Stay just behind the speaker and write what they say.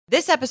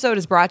This episode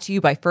is brought to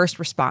you by First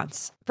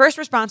Response. First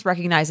Response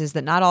recognizes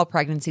that not all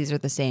pregnancies are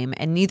the same,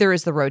 and neither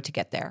is the road to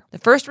get there. The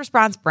First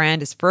Response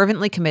brand is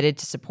fervently committed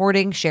to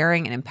supporting,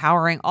 sharing, and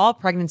empowering all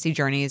pregnancy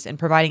journeys and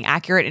providing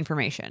accurate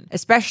information,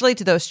 especially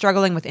to those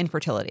struggling with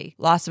infertility,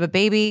 loss of a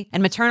baby,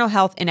 and maternal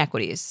health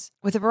inequities.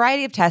 With a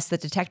variety of tests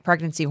that detect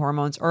pregnancy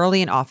hormones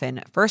early and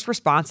often, First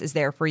Response is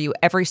there for you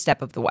every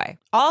step of the way.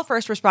 All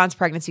First Response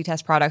pregnancy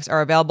test products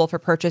are available for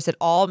purchase at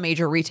all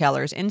major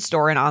retailers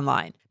in-store and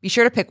online. Be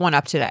sure to pick one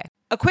up today.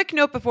 A quick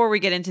note before we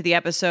get into the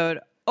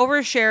episode.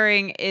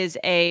 Oversharing is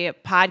a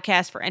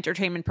podcast for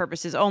entertainment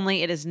purposes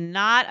only. It is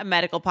not a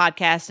medical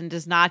podcast and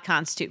does not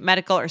constitute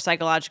medical or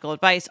psychological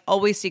advice.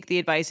 Always seek the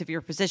advice of your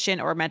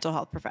physician or mental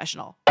health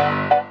professional.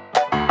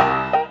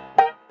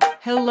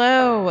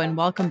 Hello, and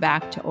welcome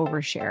back to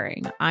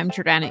Oversharing. I'm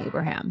Jordana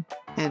Abraham.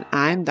 And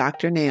I'm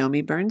Dr.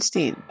 Naomi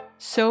Bernstein.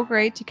 So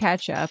great to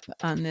catch up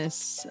on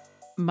this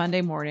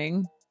Monday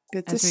morning.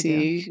 Good to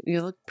see you.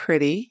 You look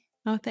pretty.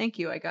 Oh, thank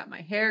you. I got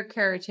my hair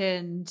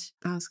keratined.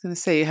 I was going to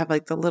say, you have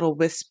like the little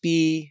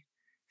wispy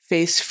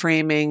face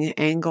framing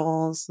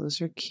angles.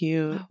 Those are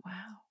cute. Oh,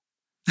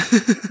 wow.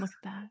 Look at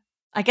that.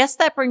 I guess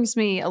that brings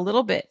me a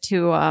little bit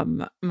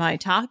to my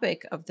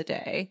topic of the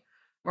day,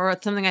 or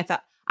something I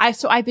thought.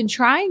 I've been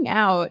trying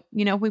out,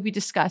 we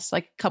discussed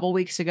like a couple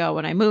weeks ago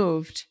when I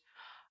moved,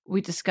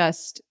 we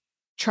discussed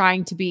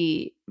trying to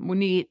be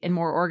neat and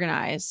more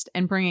organized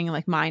and bringing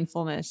like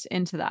mindfulness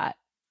into that.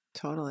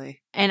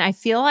 Totally. And I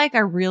feel like I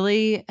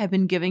really have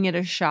been giving it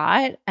a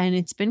shot, and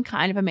it's been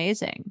kind of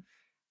amazing.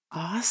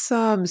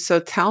 Awesome.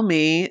 So tell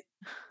me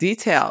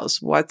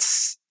details. What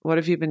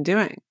have you been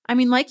doing? I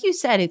mean, like you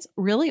said, it's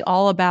really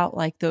all about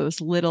like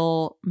those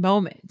little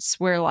moments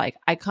where like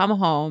I come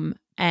home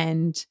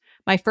and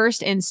my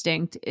first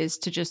instinct is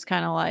to just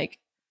kind of like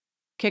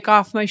kick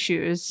off my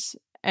shoes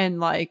and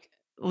like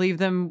leave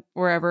them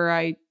wherever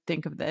I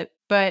think of it.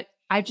 But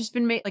I've just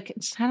been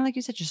it's kind of like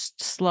you said,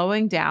 just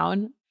slowing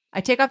down. I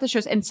take off the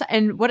shoes,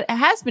 and what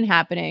has been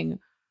happening,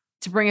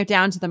 to bring it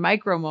down to the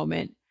micro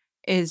moment,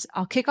 is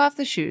I'll kick off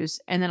the shoes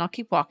and then I'll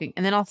keep walking,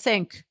 and then I'll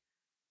think,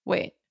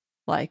 wait,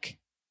 like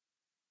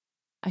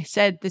I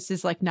said, this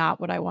is like not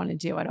what I want to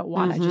do. I don't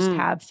want to just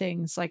have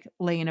things like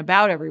laying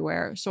about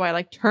everywhere. So I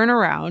like turn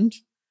around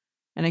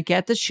and I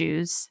get the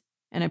shoes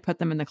and I put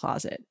them in the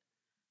closet.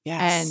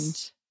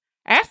 Yes.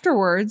 And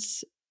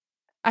afterwards,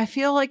 I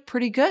feel like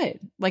pretty good.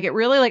 Like it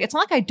really, like, it's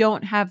not like I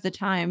don't have the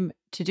time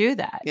to do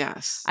that.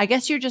 Yes. I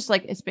guess you're just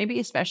like, it's maybe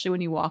especially when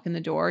you walk in the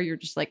door, you're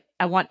just like,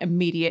 I want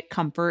immediate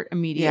comfort,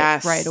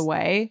 right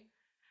away.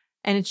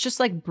 And it's just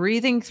like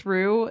breathing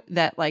through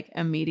that like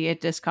immediate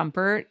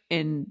discomfort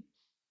in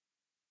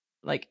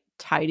like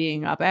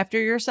tidying up after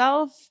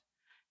yourself.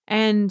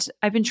 And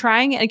I've been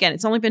trying it again.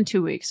 It's only been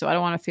 2 weeks, so I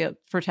don't want to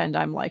pretend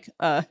I'm like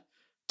a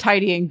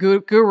tidying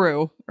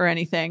guru or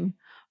anything,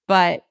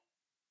 but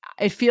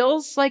it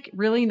feels like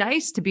really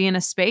nice to be in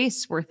a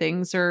space where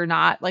things are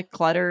not like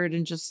cluttered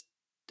and just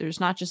there's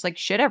not just like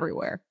shit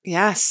everywhere.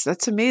 Yes,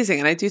 that's amazing.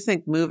 And I do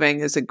think moving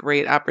is a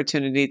great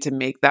opportunity to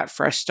make that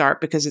fresh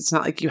start, because it's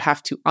not like you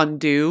have to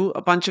undo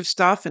a bunch of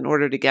stuff in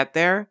order to get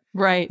there.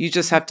 Right. You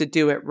just have to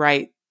do it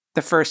right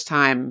the first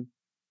time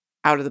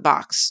out of the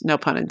box. No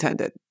pun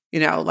intended.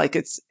 Like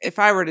if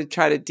I were to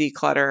try to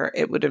declutter,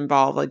 it would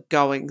involve like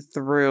going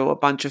through a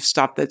bunch of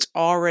stuff that's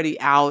already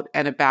out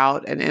and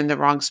about and in the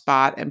wrong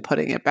spot and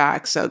putting it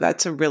back. So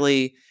that's a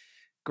really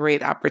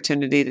great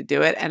opportunity to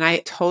do it. And I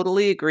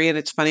totally agree. And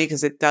it's funny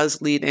because it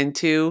does lead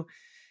into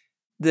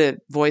the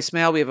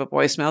voicemail. We have a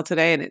voicemail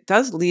today, and it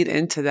does lead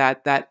into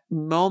that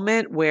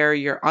moment where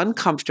you're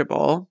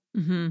uncomfortable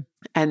and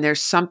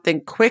there's something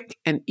quick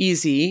and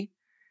easy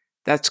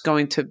that's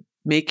going to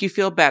make you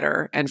feel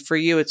better. And for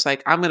you, it's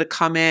like, I'm going to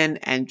come in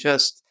and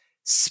just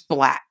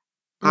splat.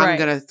 I'm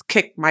going to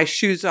kick my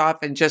shoes off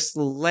and just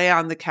lay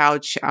on the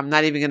couch. I'm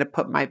not even going to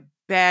put my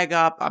bag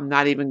up. I'm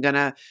not even going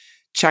to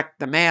check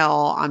the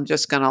mail. I'm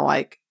just going to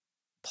like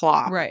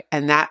plop. Right.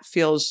 And that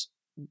feels,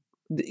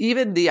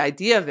 even the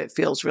idea of it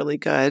feels really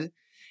good.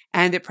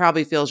 And it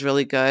probably feels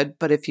really good.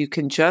 But if you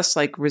can just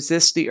like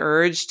resist the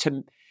urge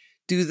to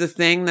do the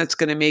thing that's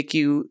going to make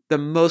you the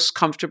most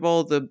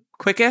comfortable, the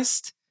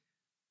quickest,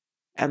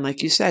 and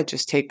like you said,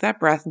 just take that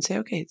breath and say,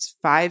 okay, it's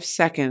 5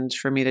 seconds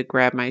for me to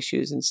grab my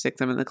shoes and stick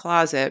them in the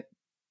closet,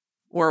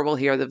 or we'll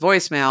hear the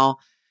voicemail.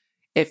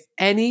 If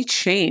any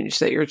change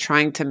that you're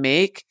trying to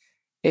make,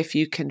 if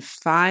you can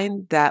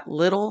find that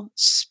little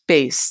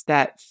space,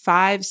 that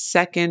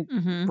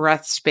 5-second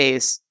breath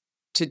space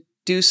to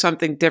do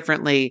something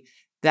differently,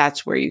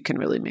 that's where you can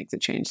really make the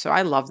change. So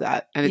I love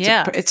that. And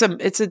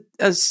it's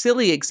a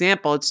silly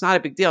example. It's not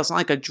a big deal. It's not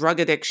like a drug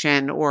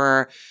addiction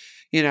or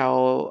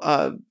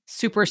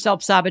super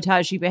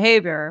self-sabotagey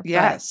behavior.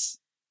 Yes.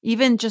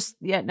 Even just,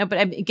 but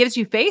it gives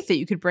you faith that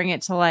you could bring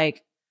it to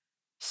like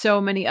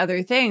so many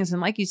other things. And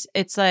like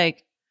it's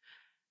like,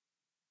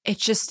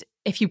 it's just,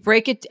 if you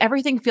break it,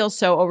 everything feels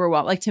so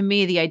overwhelmed. Like to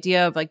me, the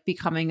idea of like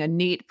becoming a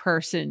neat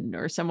person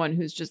or someone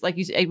who's just like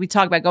we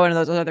talk about going to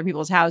those other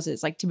people's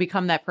houses, like to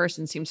become that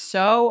person seems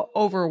so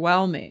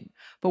overwhelming.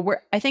 But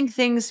I think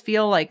things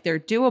feel like they're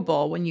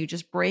doable when you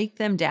just break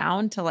them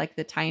down to like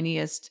the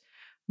tiniest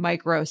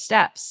micro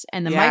steps.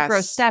 And the micro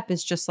Yes. step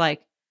is just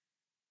like,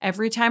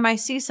 every time I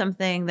see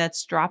something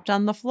that's dropped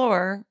on the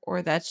floor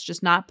or that's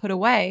just not put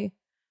away,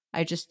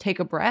 I just take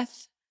a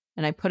breath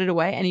and I put it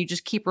away, and you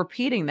just keep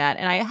repeating that.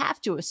 And I have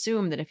to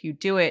assume that if you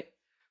do it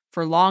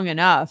for long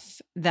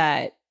enough,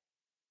 that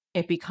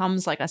it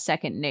becomes like a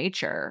second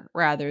nature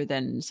rather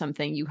than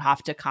something you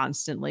have to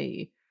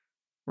constantly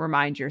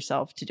remind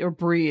yourself to or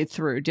breathe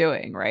through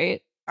doing,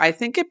 right? I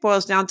think it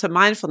boils down to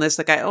mindfulness.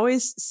 Like I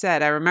always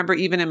said, I remember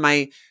even in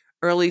my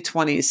early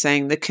 20s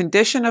saying the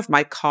condition of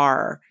my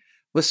car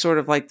was sort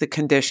of like the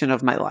condition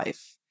of my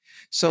life.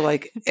 So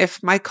like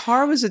if my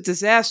car was a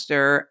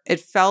disaster, it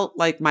felt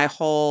like my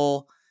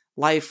whole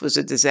life was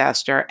a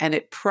disaster. And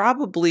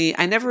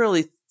I never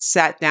really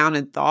sat down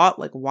and thought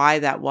like why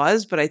that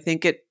was, but I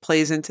think it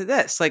plays into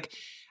this. Like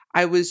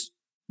I was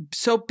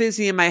so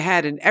busy in my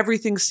head and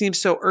everything seemed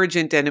so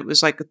urgent and it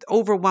was like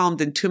overwhelmed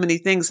and too many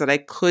things that I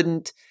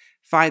couldn't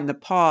find the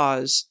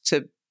pause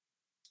to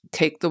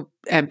take the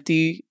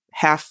empty,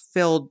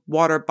 half-filled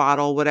water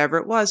bottle, whatever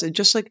it was, and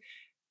just like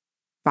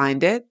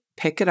find it,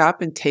 pick it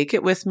up and take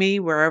it with me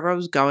wherever I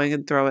was going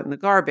and throw it in the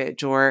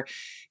garbage. Or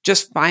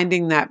just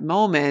finding that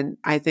moment,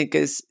 I think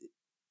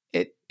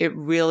it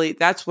really,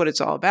 that's what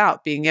it's all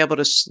about. Being able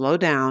to slow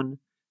down,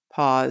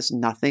 pause.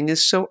 Nothing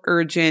is so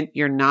urgent.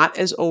 You're not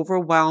as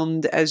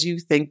overwhelmed as you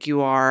think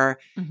you are.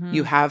 Mm-hmm.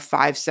 You have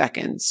 5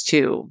 seconds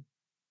to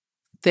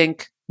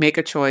think, make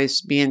a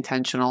choice, be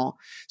intentional.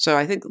 So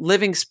I think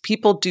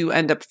people do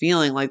end up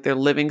feeling like their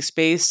living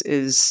space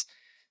is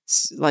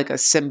like a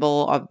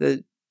symbol of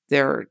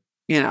their,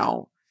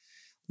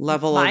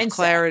 level Mindset. of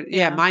clarity.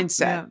 Yeah,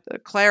 mindset,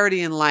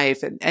 clarity in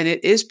life. And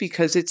it is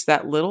because it's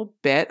that little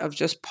bit of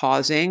just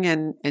pausing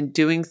and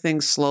doing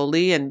things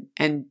slowly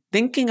and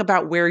thinking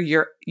about where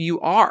you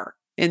are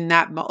in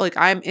that. Like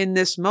I'm in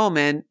this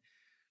moment,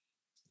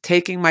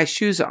 taking my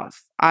shoes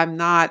off. I'm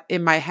not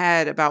in my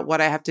head about what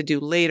I have to do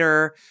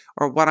later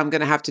or what I'm going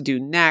to have to do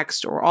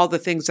next or all the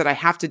things that I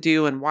have to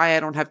do and why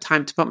I don't have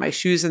time to put my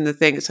shoes in the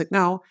thing. It's like,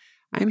 no,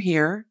 I'm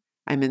here.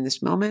 I'm in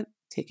this moment,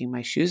 taking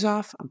my shoes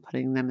off. I'm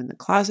putting them in the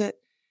closet.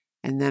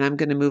 And then I'm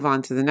going to move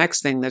on to the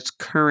next thing that's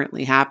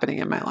currently happening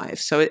in my life.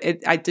 So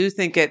I do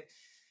think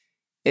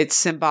it's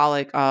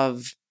symbolic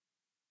of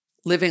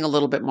living a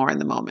little bit more in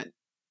the moment.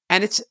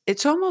 And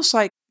it's almost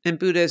like in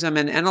Buddhism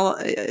and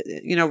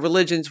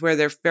religions where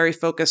they're very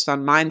focused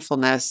on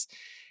mindfulness.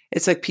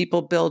 It's like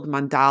people build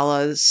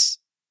mandalas,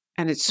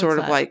 and it's sort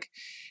of like,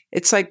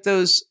 it's like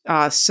those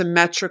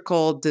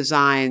symmetrical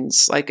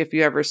designs. Like if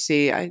you ever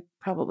see, I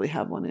probably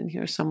have one in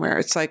here somewhere.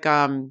 It's like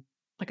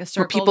a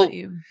circle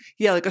people,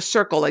 like a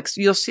circle. Like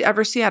you'll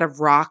ever see out of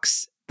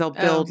rocks. They'll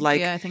build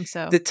I think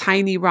so. The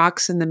tiny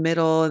rocks in the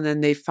middle, and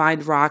then they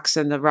find rocks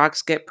and the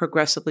rocks get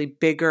progressively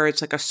bigger.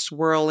 It's like a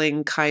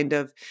swirling kind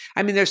of,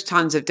 there's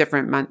tons of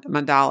different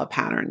mandala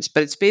patterns,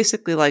 but it's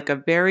basically like a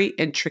very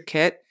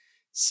intricate,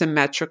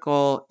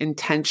 symmetrical,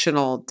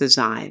 intentional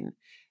design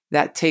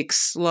that takes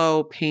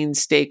slow,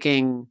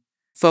 painstaking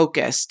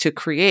focus to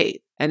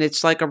create. And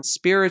it's like a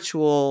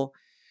spiritual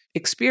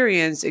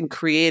experience in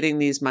creating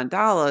these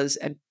mandalas.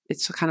 And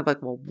it's kind of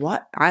like, well,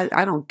 what?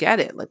 I don't get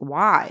it. Like,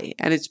 why?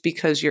 And it's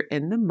because you're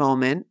in the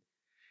moment.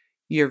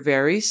 You're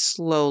very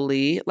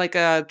slowly, like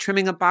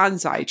trimming a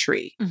bonsai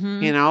tree,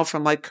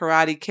 from like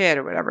Karate Kid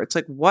or whatever. It's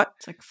like, what?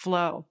 It's like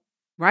flow.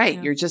 Right.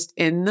 Yeah. You're just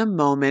in the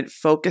moment,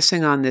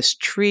 focusing on this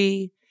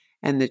tree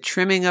and the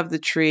trimming of the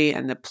tree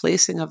and the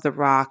placing of the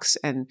rocks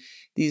and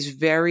these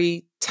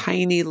very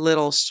tiny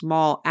little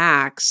small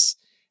acts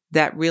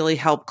that really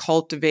help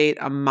cultivate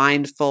a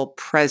mindful,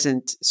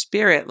 present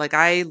spirit. Like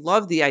I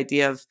love the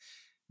idea of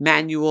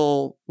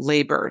manual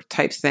labor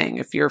type thing.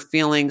 If you're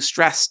feeling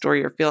stressed or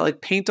you're feeling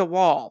like paint a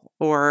wall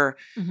or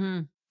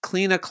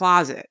clean a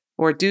closet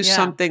or do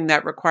something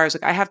that requires,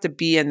 like I have to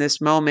be in this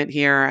moment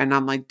here and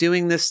I'm like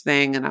doing this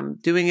thing and I'm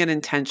doing it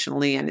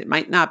intentionally, and it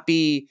might not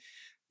be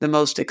the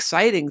most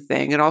exciting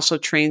thing. It also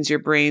trains your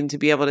brain to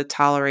be able to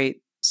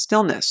tolerate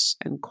stillness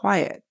and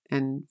quiet.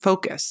 And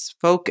focus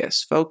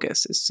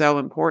is so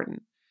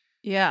important.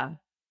 Yeah,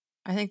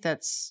 I think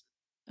that's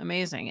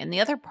amazing. And the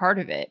other part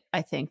of it,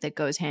 I think, that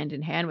goes hand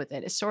in hand with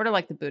it is sort of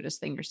like the Buddhist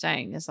thing you're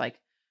saying, is like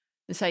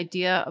this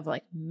idea of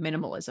like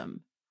minimalism,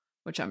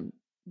 which I'm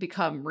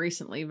become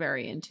recently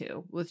very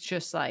into, with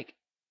just like,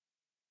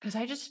 because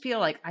I just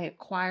feel like I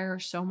acquire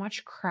so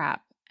much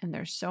crap and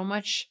there's so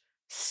much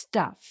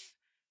stuff,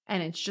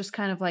 and it's just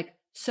kind of like,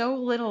 so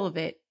little of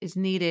it is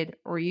needed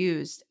or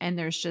used. And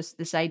there's just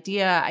this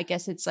idea, I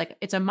guess it's like,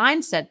 it's a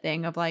mindset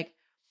thing of like,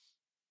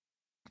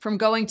 from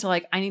going to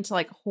like, I need to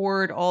like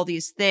hoard all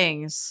these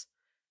things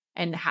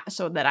and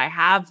so that I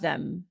have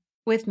them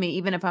with me,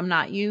 even if I'm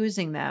not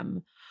using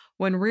them,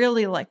 when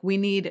really like we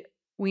need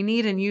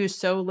and use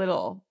so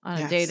little on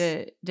a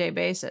day-to-day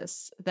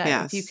basis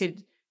that if you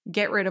could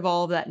get rid of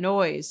all of that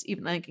noise,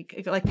 even like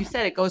you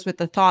said, it goes with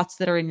the thoughts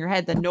that are in your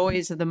head, the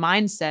noise of the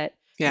mindset.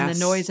 And the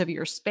noise of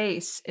your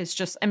space is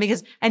just,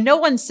 and no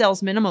one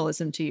sells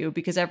minimalism to you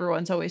because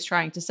everyone's always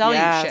trying to sell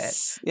you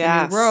shit.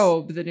 The new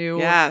robe, the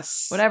new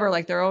whatever,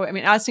 like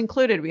us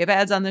included, we have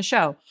ads on the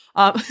show.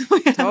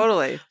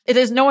 Totally.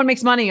 No one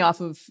makes money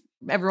off of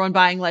everyone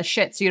buying less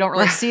shit. So you don't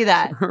really see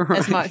that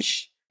as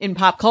much in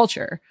pop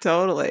culture.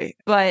 Totally.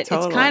 But it's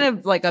kind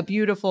of like a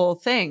beautiful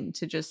thing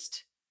to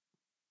just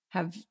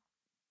have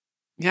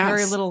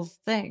very little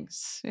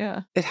things.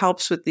 Yeah. It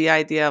helps with the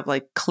idea of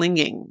like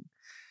clinging,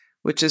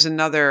 which is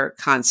another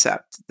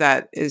concept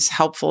that is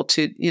helpful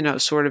to,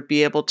 sort of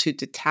be able to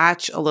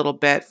detach a little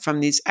bit from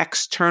these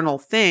external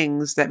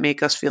things that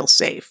make us feel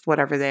safe,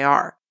 whatever they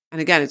are.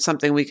 And again, it's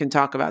something we can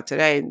talk about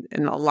today.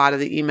 And a lot of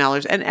the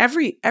emailers and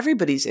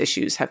everybody's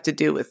issues have to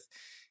do with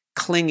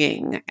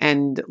clinging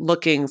and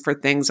looking for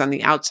things on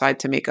the outside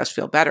to make us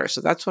feel better. So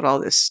that's what all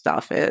this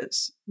stuff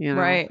is,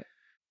 Right.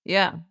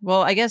 Yeah.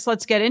 Well, I guess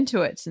let's get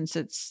into it since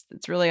it's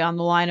really on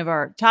the line of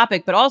our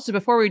topic. But also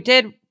before we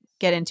did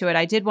get into it,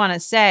 I did want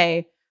to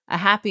say a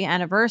happy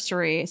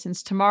anniversary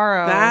since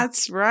tomorrow.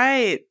 That's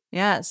right.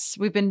 Yes.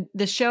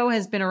 The show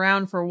has been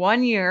around for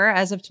 1 year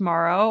as of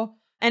tomorrow,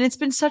 and it's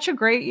been such a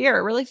great year.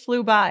 It really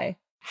flew by.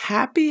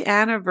 Happy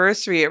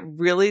anniversary. It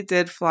really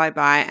did fly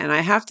by. And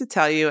I have to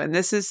tell you, and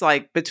this is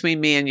like between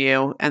me and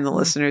you, and the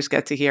listeners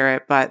get to hear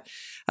it, but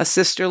a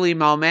sisterly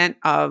moment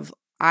of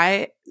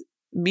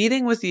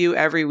meeting with you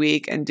every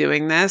week and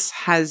doing this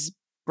has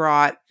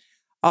brought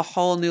a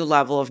whole new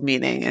level of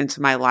meaning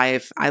into my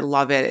life. I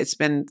love it. It's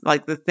been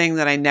like the thing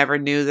that I never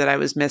knew that I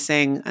was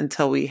missing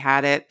until we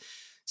had it.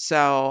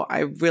 So I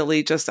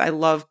really I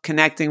love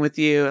connecting with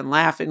you and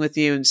laughing with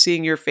you and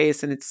seeing your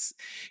face. And it's,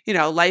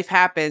 life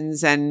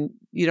happens and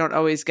you don't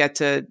always get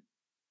to,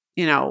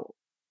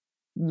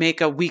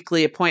 make a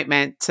weekly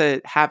appointment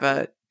to have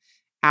a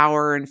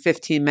hour and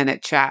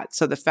 15-minute chat.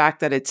 So the fact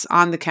that it's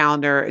on the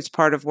calendar, it's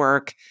part of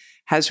work,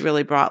 has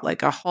really brought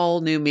like a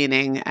whole new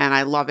meaning, and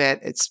I love it.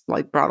 It's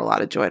like brought a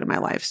lot of joy to my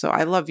life. So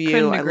I love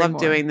you. I love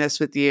doing this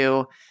with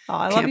you. Oh,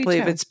 I can't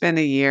believe it's been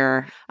a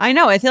year. I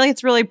know. I feel like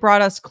it's really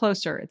brought us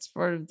closer. It's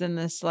sort of been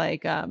this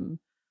like, I don't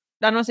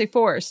want to say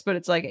forced, but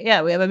it's like, we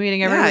have a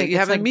meeting every week. You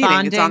have a meeting.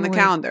 Bonding. It's on the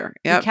calendar.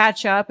 We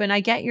catch up, and I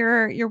get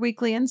your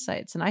weekly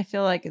insights, and I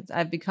feel like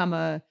I've become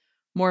a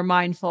more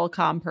mindful,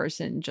 calm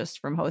person just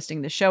from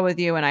hosting the show with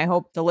you. And I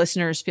hope the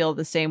listeners feel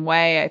the same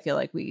way. I feel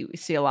like we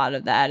see a lot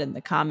of that in the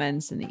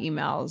comments and the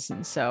emails.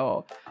 And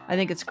so I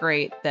think it's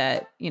great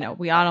that,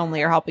 we not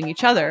only are helping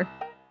each other,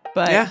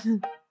 but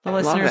the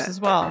listeners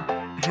as well.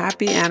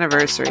 Happy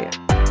anniversary.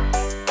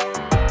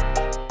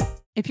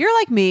 If you're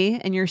like me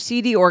and your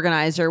CD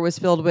organizer was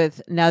filled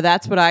with, now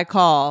that's what I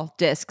call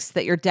discs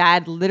that your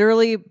dad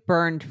literally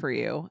burned for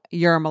you,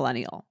 you're a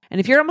millennial. And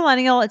if you're a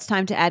millennial, it's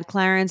time to add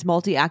Clarins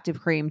Multi-Active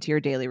Cream to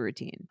your daily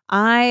routine.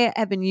 I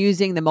have been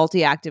using the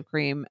Multi-Active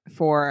Cream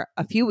for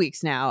a few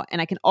weeks now,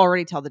 and I can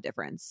already tell the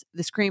difference.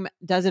 This cream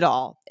does it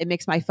all. It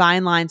makes my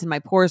fine lines and my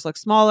pores look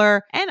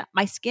smaller, and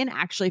my skin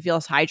actually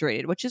feels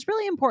hydrated, which is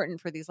really important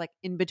for these like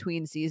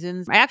in-between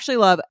seasons. I actually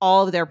love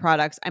all of their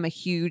products. I'm a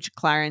huge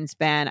Clarins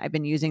fan. I've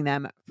been using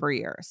them for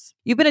years.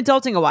 You've been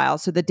adulting a while,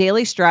 so the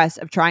daily stress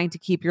of trying to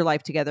keep your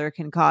life together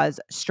can cause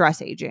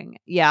stress aging.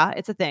 Yeah,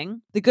 it's a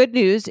thing. The good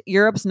news,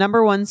 Europe's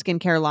 #1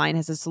 skincare line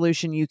has a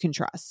solution you can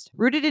trust.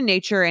 Rooted in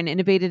nature and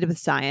innovated with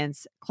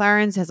science,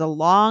 Clarins has a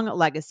long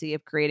legacy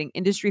of creating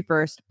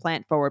industry-first,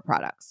 plant-forward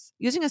products.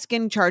 Using a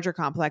skin charger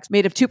complex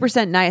made of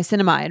 2%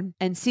 niacinamide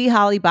and sea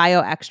holly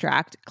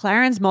bioextract,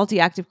 Clarins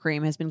Multi-Active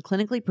Cream has been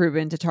clinically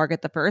proven to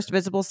target the first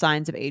visible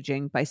signs of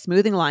aging by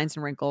smoothing lines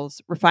and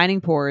wrinkles, refining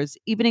pores,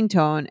 evening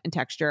tone and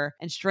texture,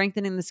 and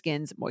strengthening the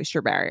skin's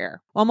moisture barrier.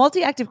 While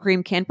Multi-Active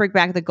Cream can't bring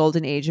back the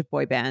golden age of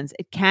boy bands,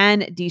 it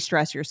can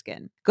de-stress your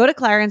skin. Go to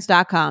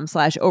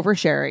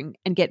clarins.com/oversharing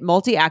and get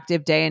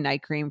Multi-Active Day and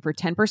Night Cream for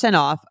 10%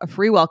 off, a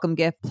free welcome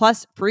gift,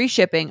 plus free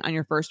shipping on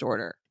your first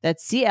order.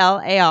 That's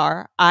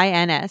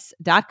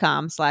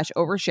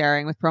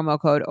clarins.com/oversharing with promo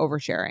code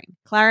oversharing.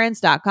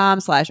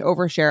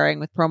 Clarins.com/oversharing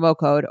with promo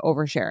code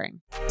oversharing.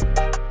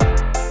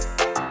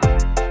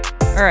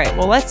 All right,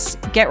 well, let's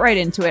get right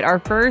into it. Our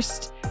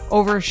first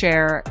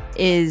overshare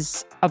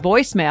is a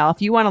voicemail.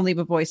 If you want to leave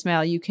a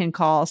voicemail, you can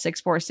call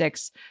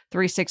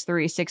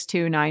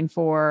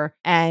 646-363-6294.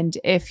 And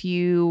if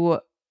you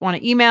want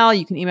to email,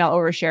 you can email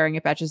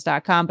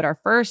oversharing@betches.com. But our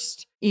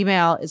first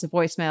email is a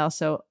voicemail.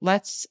 So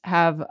let's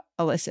have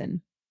a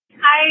listen.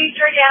 Hi,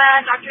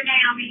 Jordana, Dr.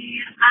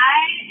 Naomi.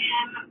 I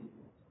am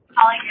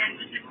calling in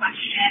with a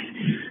question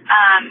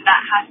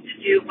that has to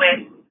do with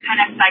kind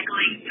of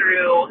cycling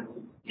through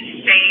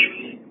the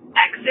same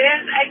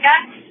exes, I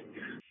guess.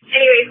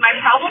 Anyways, my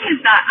problem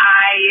is that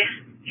I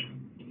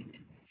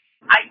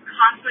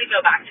constantly go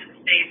back to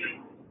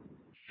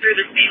through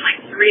the same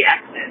like 3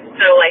 exes.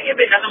 So like if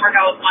it doesn't work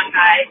out with one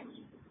guy,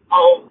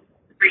 I'll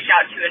reach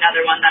out to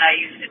another one that I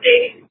used to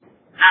date.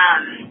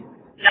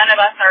 None of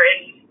us are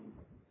in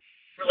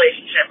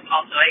relationships.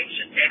 Also, I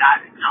should say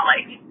that it's not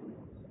like,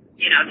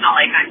 it's not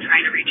like I'm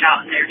trying to reach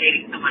out and they're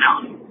dating someone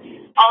else.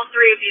 All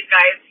 3 of these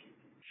guys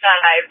that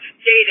I've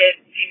dated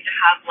seem to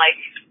have like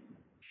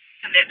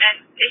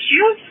commitment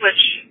issues,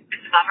 which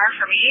is a bummer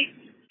for me.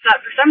 But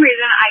for some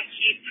reason, I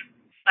keep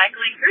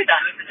cycling through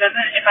them.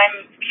 If I'm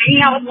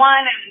hanging out with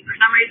one and for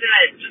some reason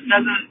it's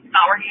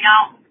not working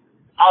out,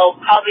 I'll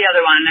call the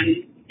other one, and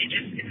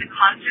it's a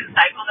constant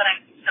cycle that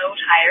I'm so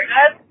tired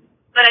of,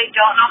 but I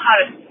don't know how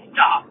to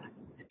stop.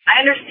 I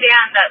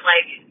understand that,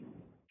 like,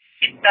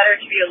 it's better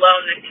to be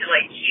alone than to,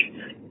 like, keep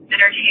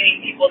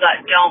entertaining people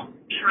that don't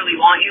truly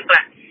want you,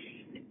 but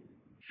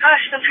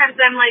gosh, sometimes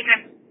I'm like,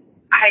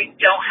 I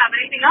don't have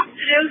anything else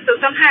to do, so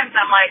sometimes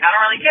I'm like, I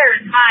don't really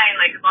care, it's fine,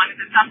 like, as long as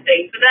it's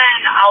something. But then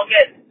I'll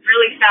get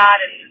really sad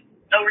and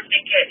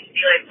overthink it and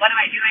be like, what am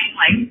I doing?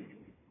 Like,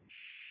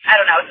 I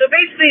don't know. So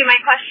basically my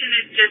question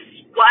is just,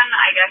 one,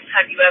 I guess,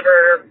 have you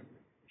ever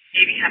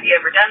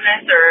done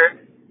this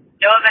or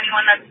know of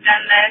anyone that's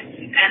done this?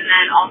 And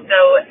then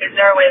also, is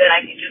there a way that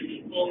I can just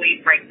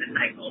fully break the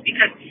cycle?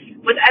 Because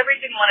with every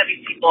single one of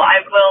these people,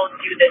 I will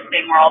do this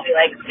thing where I'll be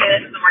like, okay,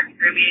 this isn't working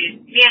for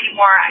me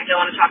anymore. I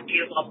don't want to talk to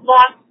you, blah, blah,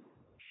 blah.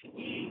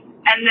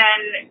 And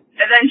then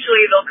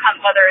eventually they'll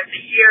come, whether it's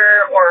a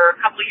year or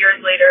a couple of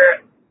years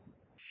later,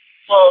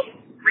 we'll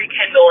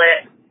rekindle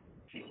it,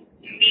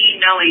 me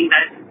knowing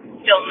that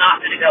it's still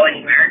not going to go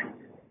anywhere.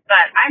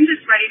 But I'm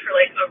just ready for,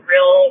 like, a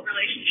real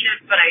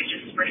relationship, but I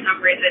just, for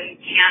some reason,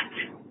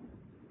 can't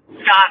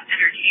stop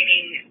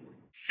entertaining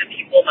the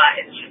people that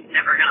it's just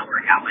never going to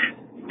work out with.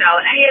 So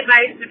any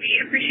advice would be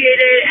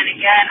appreciated. And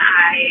again,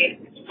 I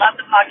love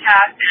the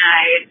podcast, and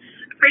I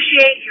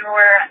appreciate your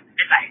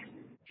advice.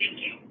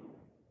 Thank you.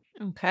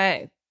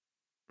 Okay.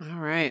 All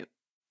right.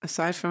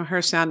 Aside from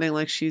her sounding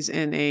like she's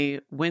in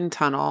a wind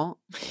tunnel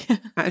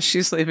as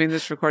she's leaving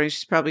this recording,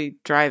 she's probably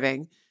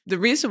driving. The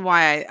reason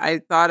why I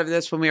thought of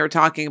this when we were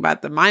talking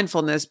about the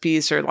mindfulness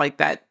piece, or like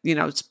that,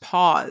 it's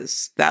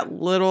pause, that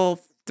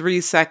little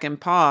 3-second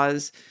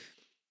pause.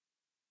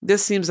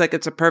 This seems like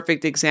it's a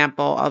perfect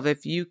example of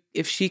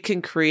if she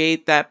can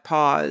create that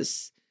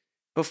pause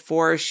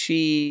before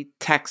she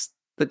texts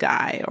the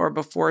guy or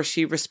before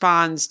she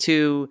responds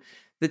to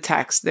the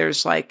text.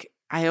 There's, like,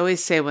 I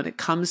always say, when it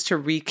comes to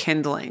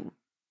rekindling,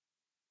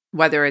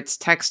 whether it's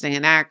texting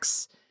an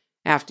ex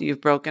after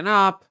you've broken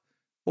up,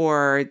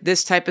 or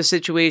this type of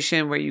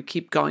situation where you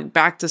keep going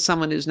back to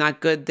someone who's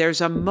not good,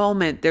 there's a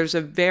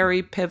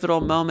very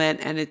pivotal moment,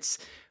 and it's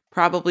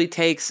probably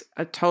takes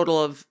a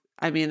total of,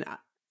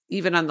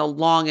 even on the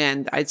long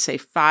end, I'd say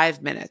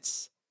 5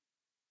 minutes.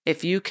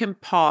 If you can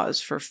pause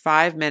for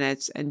 5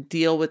 minutes and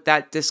deal with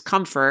that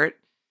discomfort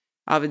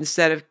of,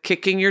 instead of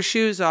kicking your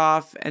shoes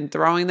off and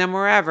throwing them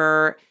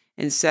wherever,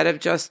 instead of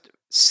just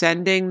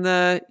sending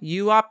the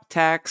 "you up"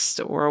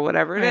 text or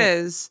whatever it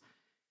is,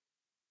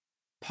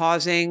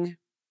 pausing,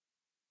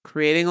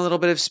 creating a little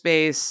bit of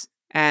space,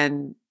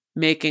 and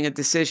making a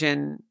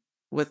decision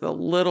with a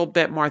little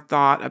bit more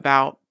thought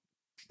about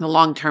the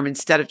long term,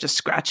 instead of just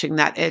scratching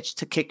that itch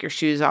to kick your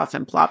shoes off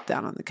and plop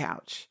down on the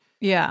couch.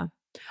 Yeah.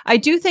 I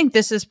do think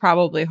this is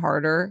probably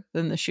harder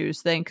than the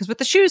shoes thing. Because with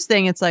the shoes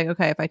thing, it's like,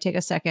 okay, if I take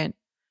a second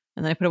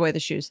and then I put away the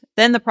shoes,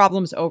 then the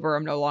problem's over.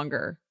 I'm no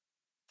longer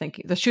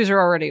thinking. The shoes are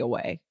already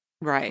away.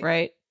 Right.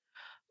 Right.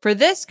 For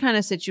this kind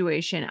of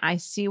situation, I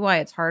see why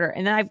it's harder.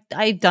 And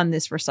I've done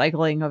this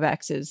recycling of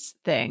exes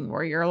thing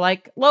where you're,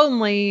 like,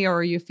 lonely,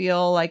 or you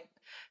feel like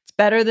it's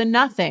better than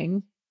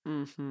nothing.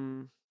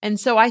 Mm-hmm. And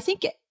so I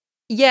think,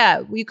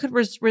 we could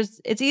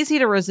it's easy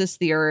to resist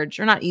the urge,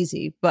 or not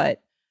easy,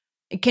 but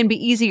it can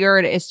be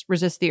easier to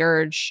resist the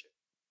urge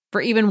for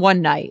even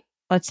one night.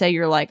 Let's say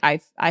you're like, I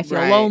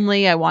feel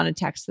lonely. I want to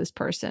text this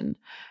person.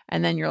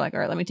 And then you're like, all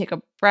right, let me take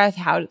a breath.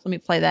 Let me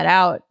play that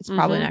out. It's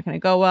probably not going to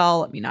go well.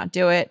 Let me not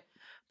do it.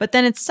 But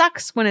then it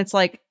sucks when it's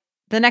like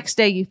the next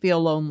day you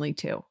feel lonely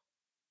too.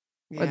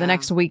 Or the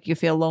next week you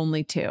feel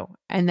lonely too.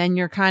 And then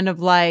you're kind of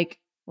like,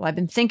 well, I've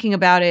been thinking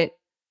about it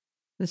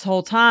this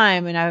whole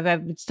time, and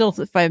I've still,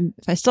 if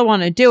I still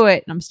want to do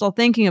it and I'm still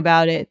thinking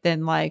about it,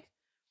 then, like,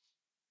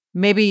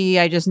 maybe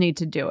I just need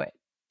to do it.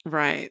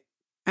 Right.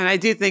 And I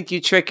do think you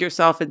trick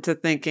yourself into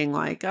thinking,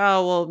 like,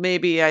 oh, well,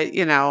 maybe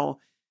it'll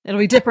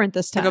be different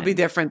this time. It'll be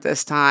different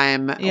this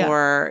time. Yeah.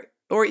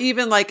 Or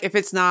even, like, if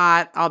it's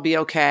not, I'll be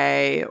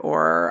okay.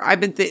 Or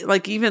I've been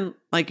even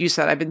like you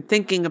said, I've been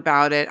thinking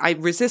about it. I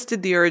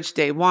resisted the urge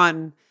day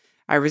 1.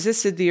 I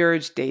resisted the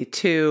urge day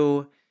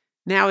 2.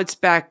 Now it's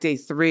back day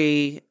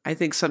 3. I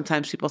think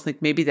sometimes people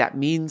think maybe that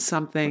means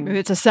something. Maybe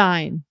it's a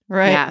sign,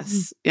 right?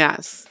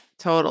 Yes,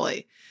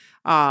 totally.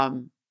 I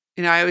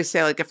always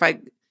say, like,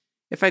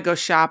 if I go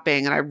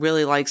shopping and I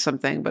really like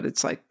something, but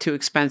it's, like, too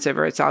expensive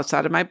or it's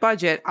outside of my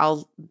budget,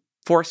 I'll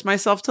force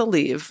myself to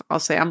leave. I'll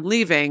say I'm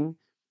leaving.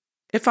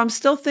 If I'm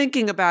still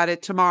thinking about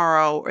it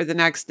tomorrow or the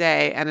next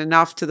day, and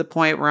enough to the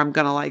point where I'm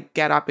going to, like,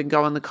 get up and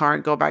go in the car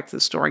and go back to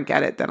the store and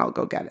get it, then I'll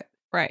go get it.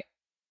 Right.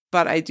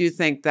 But I do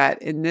think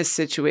that in this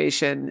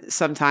situation,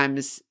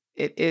 sometimes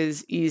it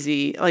is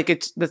easy. Like,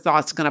 the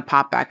thought's going to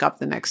pop back up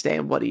the next day.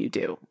 And what do you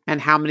do? And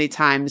how many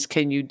times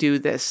can you do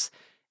this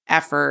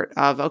effort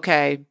of,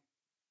 okay,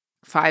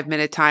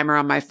 5-minute timer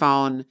on my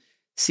phone,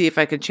 see if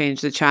I can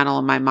change the channel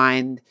in my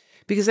mind,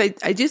 Because I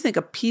do think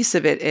a piece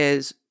of it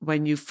is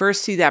when you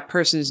first see that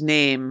person's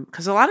name,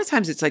 because a lot of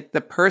times it's like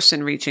the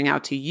person reaching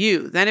out to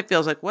you. Then it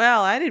feels like,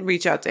 well, I didn't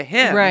reach out to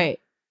him. Right.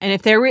 And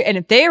if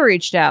they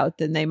reached out,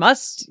 then they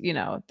must,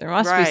 there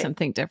must be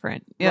something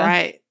different.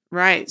 Yeah.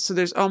 Right. So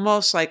there's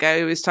almost like,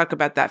 I always talk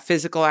about that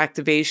physical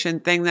activation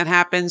thing that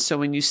happens. So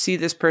when you see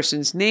this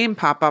person's name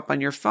pop up on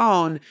your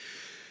phone,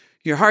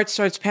 your heart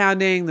starts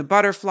pounding, the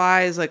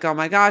butterflies, like, oh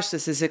my gosh,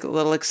 this is a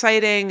little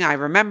exciting. I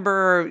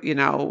remember,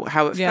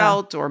 how it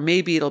felt, or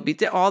maybe it'll be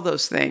all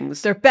those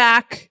things. They're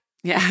back.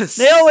 Yes.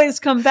 They always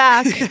come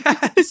back.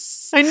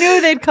 Yes. I knew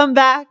they'd come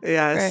back.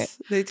 Yes.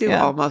 Right. They do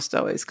almost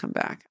always come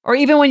back. Or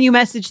even when you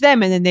message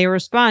them and then they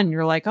respond,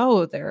 you're like,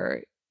 oh,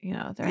 they're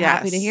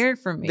happy to hear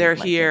from me. They're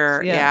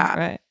here. Yeah.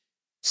 Right.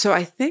 So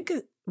I think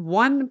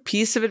one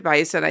piece of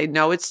advice, and I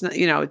know it's not,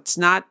 it's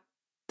not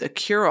the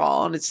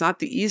cure-all and it's not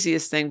the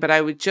easiest thing, but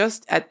I would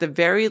just at the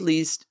very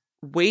least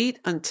wait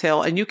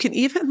until, and you can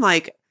even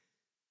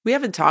we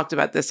haven't talked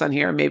about this on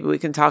here. Maybe we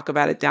can talk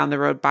about it down the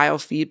road.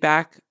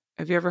 Biofeedback.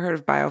 Have you ever heard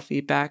of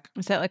biofeedback?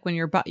 Is that like when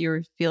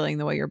you're feeling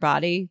the way your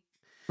body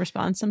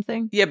responds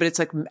something? Yeah, but it's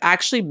like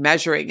actually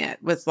measuring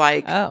it with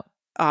machines.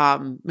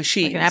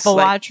 Like an Apple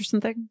Watch or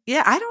something?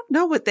 Yeah, I don't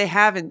know what they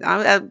have. And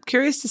I'm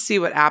curious to see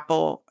what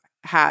Apple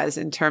has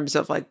in terms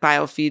of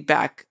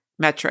biofeedback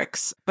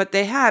metrics. But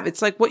they have,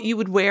 it's like what you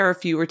would wear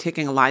if you were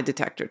taking a lie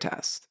detector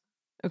test.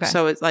 Okay.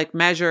 So it's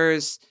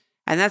measures,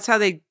 and that's how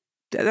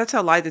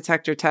lie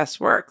detector tests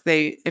work.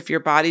 If your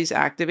body's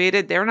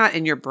activated, they're not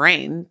in your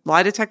brain.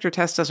 Lie detector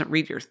test doesn't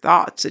read your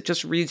thoughts. It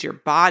just reads your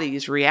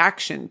body's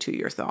reaction to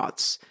your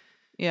thoughts.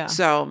 Yeah.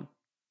 So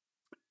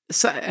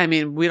I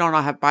mean, we don't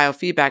all have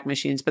biofeedback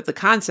machines, but the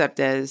concept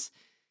is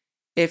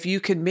if you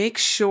can make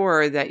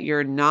sure that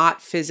you're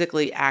not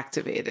physically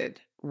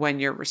activated when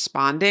you're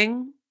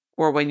responding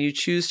or when you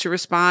choose to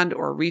respond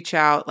or reach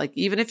out,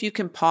 even if you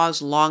can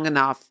pause long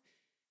enough,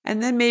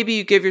 and then maybe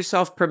you give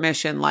yourself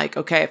permission,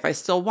 okay, if I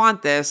still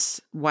want this,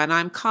 when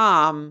I'm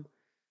calm,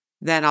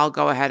 then I'll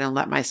go ahead and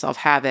let myself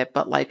have it.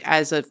 But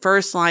as a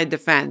first line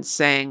defense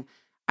saying,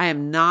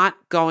 I'm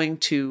going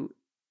to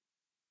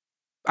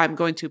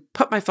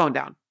put my phone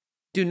down.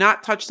 Do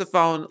not touch the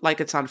phone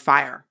like it's on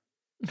fire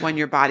when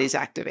your body's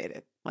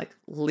activated.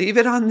 Leave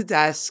it on the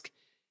desk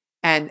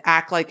and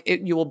act like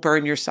you will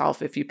burn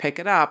yourself if you pick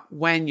it up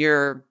when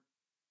you're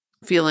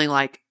feeling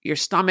like your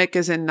stomach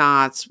is in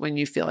knots, when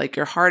you feel like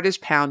your heart is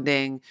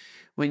pounding,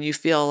 when you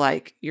feel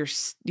like your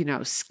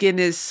skin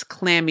is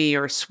clammy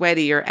or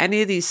sweaty, or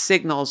any of these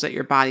signals that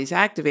your body's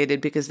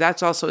activated, because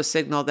that's also a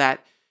signal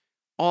that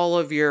all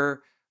of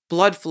your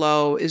blood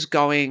flow is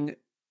going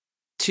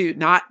to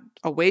not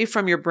away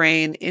from your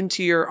brain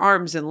into your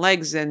arms and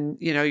legs and,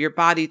 your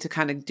body to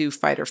kind of do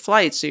fight or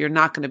flight. So you're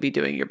not going to be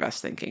doing your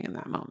best thinking in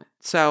that moment.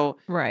 So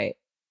right.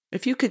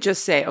 If you could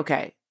just say,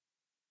 okay,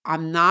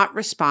 I'm not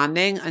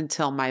responding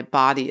until my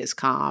body is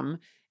calm.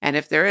 And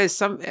if there is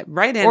some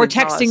right in or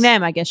texting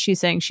them, I guess she's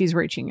saying she's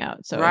reaching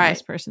out. So right. In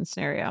this person's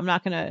scenario, I'm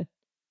not going to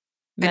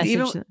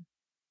message them.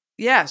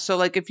 Yeah. So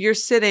if you're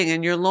sitting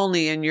and you're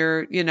lonely and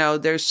you're,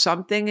 there's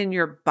something in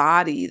your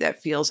body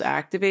that feels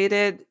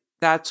activated,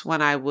 that's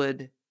when I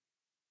would,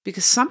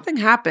 because something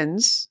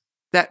happens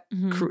that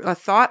a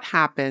thought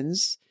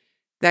happens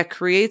that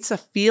creates a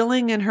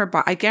feeling in her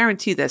body. I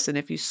guarantee this. And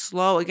if you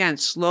slow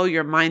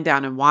your mind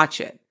down and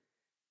watch it,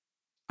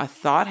 a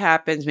thought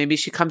happens. Maybe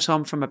she comes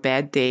home from a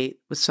bad date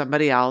with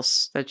somebody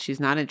else that she's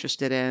not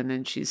interested in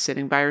and she's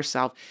sitting by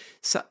herself.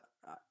 So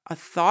a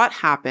thought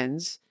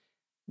happens,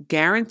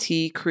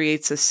 guarantee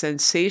creates a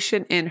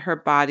sensation in her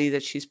body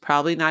that she's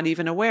probably not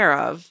even aware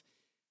of,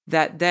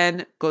 that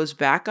then goes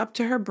back up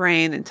to her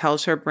brain and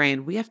tells her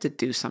brain, we have to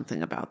do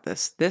something about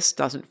this. This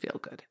doesn't feel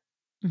good.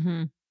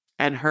 Mm-hmm.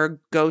 And her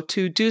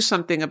go-to do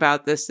something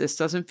about this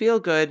doesn't feel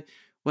good,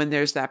 when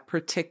there's that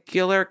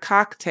particular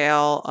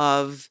cocktail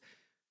of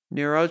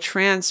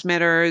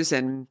neurotransmitters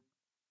and,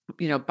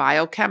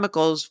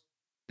 biochemicals.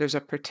 There's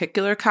a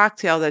particular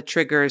cocktail that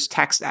triggers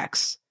text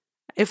X.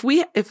 If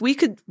we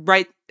could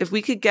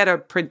get a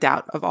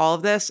printout of all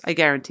of this, I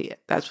guarantee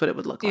it. That's what it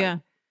would look like. Yeah.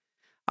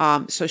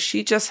 So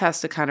she just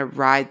has to kind of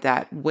ride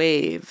that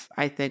wave,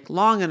 I think,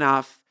 long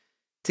enough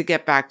to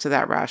get back to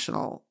that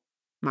rational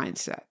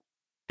mindset.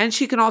 And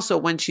she can also,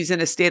 when she's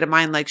in a state of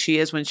mind like she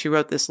is when she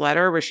wrote this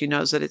letter, where she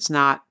knows that it's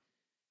not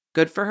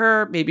good for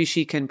her, maybe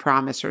she can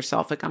promise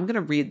herself, I'm going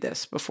to read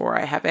this before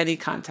I have any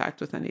contact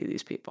with any of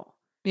these people.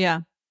 Yeah.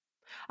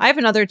 I have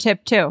another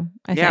tip too,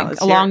 I think,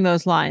 along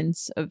those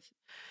lines of,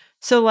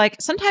 so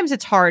sometimes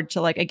it's hard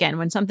to again,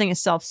 when something is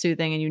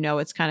self-soothing and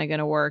it's kind of going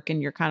to work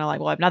and you're kind of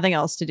well, I have nothing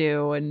else to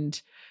do and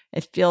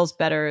it feels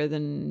better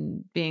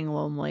than being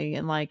lonely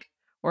and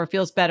or it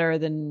feels better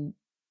than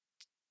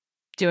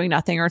doing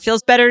nothing, or it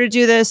feels better to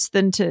do this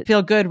than to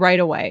feel good right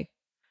away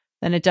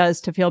than it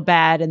does to feel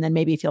bad and then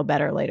maybe feel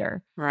better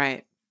later.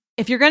 Right.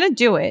 If you're going to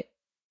do it,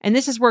 and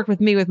this has worked with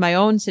me with my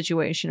own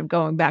situation of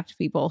going back to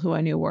people who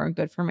I knew weren't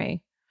good for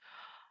me.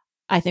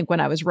 I think when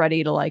I was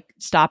ready to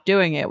stop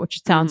doing it, which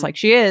it sounds like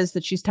she is,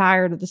 that she's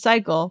tired of the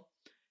cycle,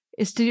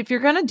 is to, if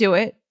you're going to do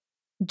it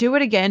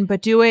again,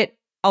 but do it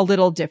a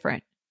little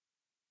different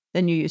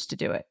than you used to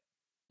do it.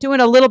 Doing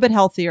a little bit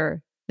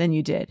healthier than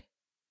you did.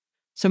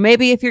 So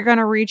maybe if you're going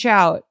to reach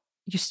out,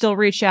 you still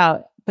reach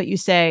out, but you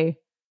say,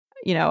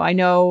 I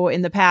know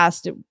in the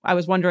past, I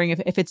was wondering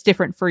if it's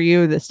different for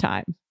you this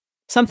time.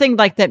 Something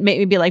like that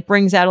maybe like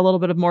brings out a little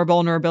bit of more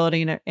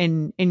vulnerability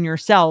in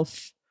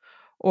yourself,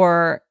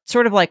 or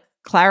sort of like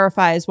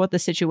clarifies what the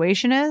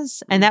situation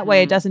is. And that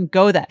way it doesn't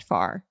go that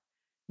far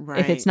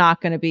if it's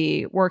not going to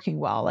be working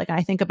well. Like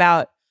I think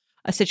about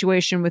a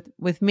situation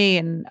with me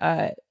and,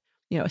 a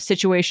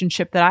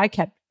situationship that I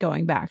kept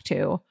going back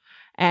to.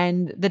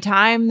 And the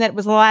time that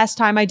was the last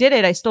time I did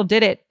it, I still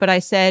did it. But I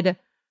said,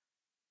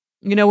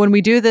 when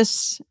we do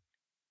this,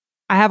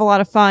 I have a lot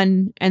of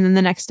fun. And then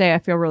the next day I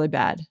feel really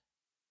bad.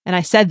 And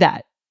I said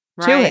that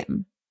to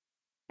him.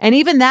 And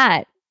even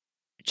that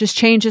just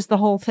changes the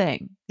whole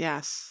thing.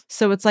 Yes.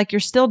 So it's like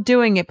you're still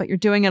doing it, but you're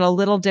doing it a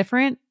little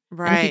different.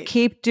 Right. And if you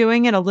keep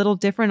doing it a little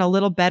different, a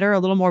little better, a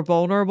little more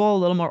vulnerable, a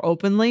little more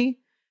openly,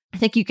 I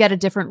think you get a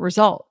different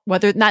result.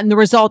 Whether not, and the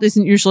result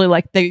isn't usually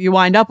like that you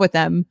wind up with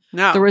them.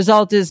 No. The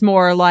result is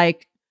more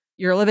like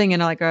you're living in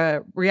like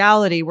a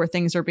reality where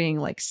things are being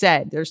like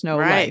said. There's no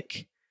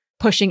like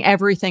pushing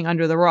everything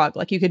under the rug.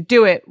 Like you could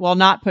do it while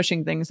not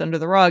pushing things under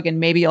the rug, and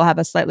maybe you'll have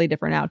a slightly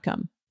different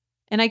outcome.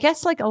 And I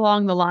guess like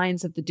along the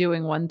lines of the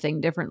doing one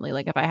thing differently,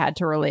 like if I had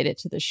to relate it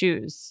to the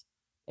shoes,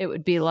 it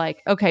would be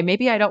like, okay,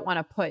 maybe I'm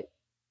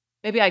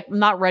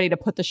not ready to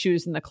put the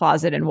shoes in the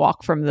closet and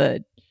walk from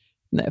the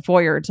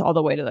foyer to all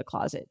the way to the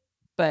closet,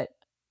 but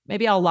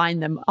maybe I'll line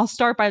them. I'll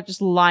start by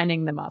just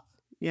lining them up.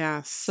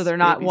 Yes. So they're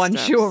not one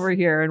shoe over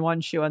here and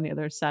one shoe on the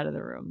other side of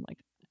the room. Like,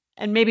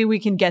 and maybe we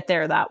can get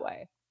there that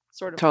way.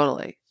 Sort of.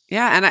 Totally.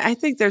 Yeah. And I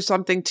think there's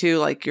something to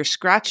like you're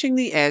scratching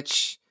the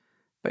itch,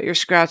 but you're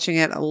scratching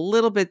it a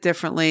little bit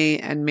differently,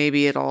 and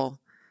maybe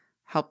it'll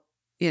help,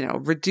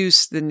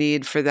 reduce the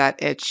need for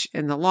that itch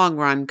in the long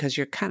run, because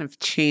you're kind of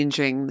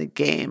changing the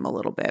game a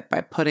little bit by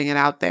putting it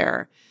out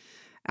there.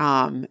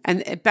 And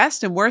at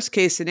best and worst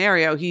case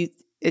scenario,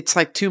 it's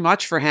like too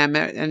much for him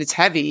and it's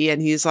heavy,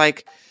 and he's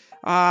like,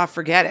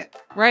 forget it.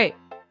 Right.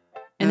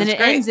 And then it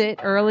ends it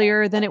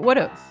earlier than it would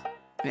have.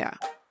 Yeah.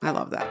 I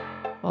love that.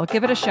 Well,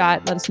 give it a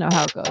shot. Let us know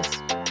how it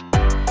goes.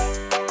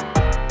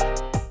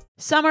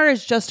 Summer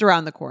is just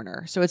around the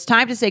corner, so it's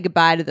time to say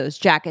goodbye to those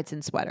jackets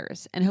and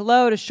sweaters, and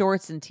hello to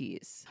shorts and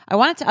tees. I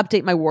wanted to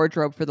update my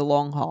wardrobe for the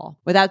long haul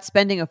without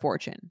spending a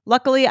fortune.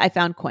 Luckily, I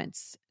found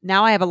Quince.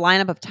 Now I have a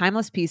lineup of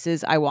timeless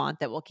pieces I want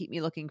that will keep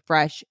me looking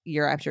fresh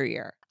year after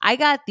year. I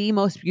got the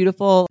most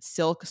beautiful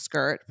silk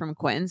skirt from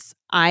Quince.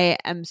 I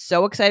am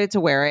so excited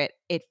to wear it.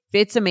 It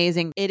fits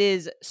amazing. It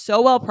is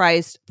so well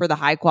priced for the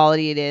high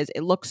quality it is.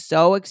 It looks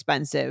so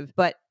expensive,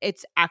 but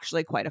it's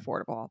actually quite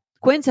affordable.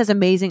 Quince has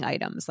amazing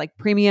items like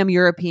premium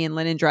European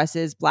linen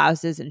dresses,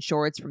 blouses, and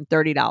shorts from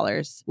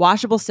 $30,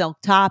 washable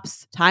silk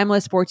tops,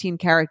 timeless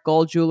 14-karat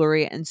gold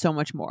jewelry, and so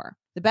much more.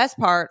 The best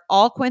part,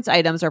 all Quince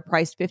items are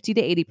priced 50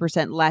 to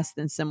 80% less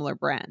than similar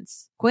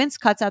brands. Quince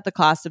cuts out the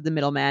cost of the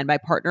middleman by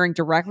partnering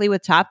directly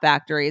with top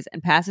factories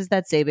and passes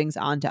that savings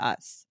on to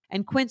us.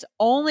 And Quince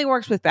only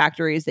works with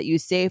factories that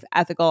use safe,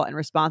 ethical, and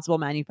responsible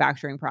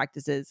manufacturing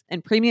practices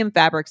and premium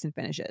fabrics and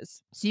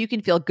finishes, so you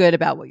can feel good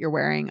about what you're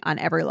wearing on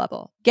every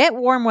level. Get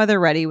warm weather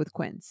ready with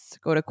Quince.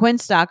 Go to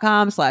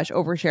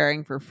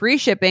quince.com/oversharing for free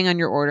shipping on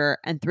your order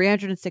and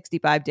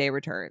 365-day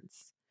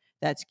returns.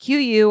 That's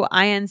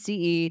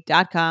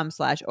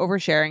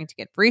QUINCE.com/oversharing to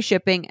get free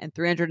shipping and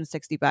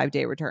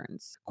 365-day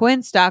returns.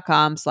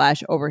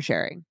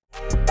 Quince.com/oversharing.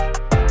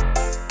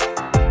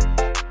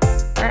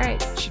 All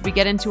right. Should we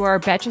get into our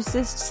Betch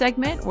Assist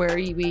segment where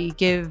we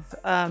give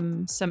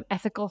some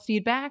ethical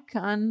feedback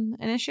on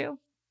an issue?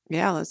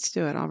 Yeah, let's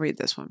do it. I'll read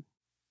this one.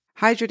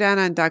 Hi,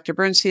 Jordana and Dr.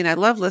 Bernstein. I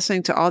love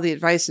listening to all the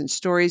advice and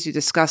stories you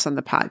discuss on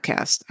the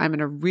podcast. I'm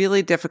in a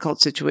really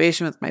difficult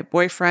situation with my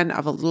boyfriend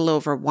of a little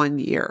over 1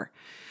 year.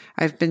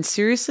 I've been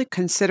seriously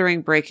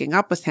considering breaking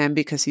up with him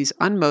because he's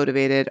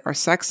unmotivated, our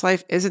sex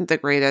life isn't the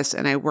greatest,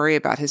 and I worry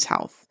about his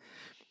health.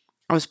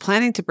 I was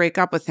planning to break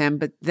up with him,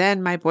 but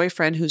then my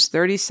boyfriend, who's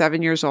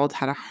 37 years old,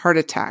 had a heart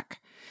attack.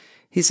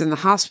 He's in the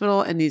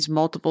hospital and needs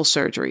multiple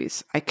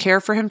surgeries. I care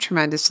for him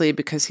tremendously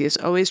because he has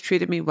always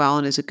treated me well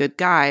and is a good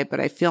guy, but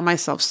I feel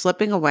myself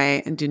slipping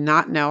away and do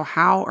not know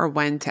how or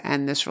when to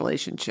end this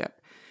relationship.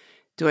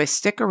 Do I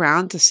stick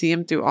around to see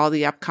him through all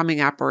the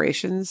upcoming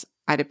operations?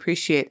 I'd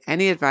appreciate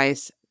any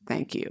advice.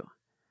 Thank you.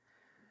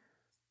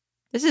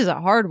 This is a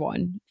hard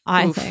one,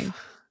 I think.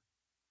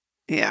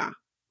 Yeah.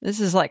 This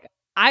is like,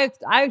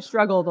 I've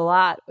struggled a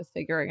lot with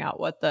figuring out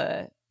what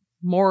the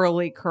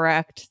morally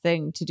correct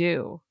thing to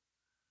do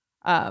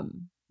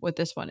with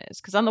this one is.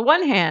 Because on the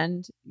one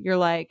hand, you're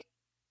like,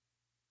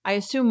 I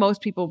assume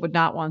most people would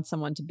not want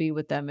someone to be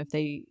with them if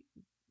they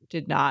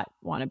did not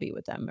want to be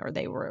with them, or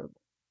they were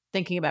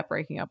thinking about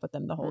breaking up with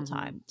them the whole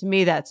time. To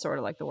me, that's sort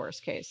of like the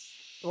worst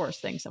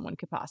thing someone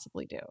could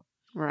possibly do.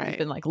 Right. You've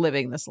been like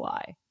living this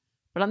lie.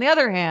 But on the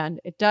other hand,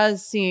 it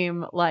does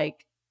seem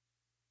like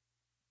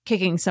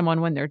kicking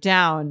someone when they're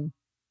down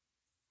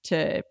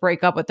to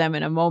break up with them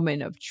in a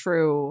moment of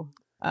true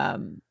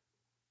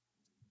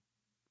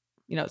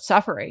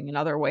suffering in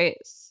other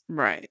ways.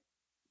 Right.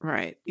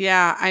 Right.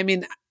 Yeah. I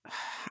mean,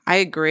 I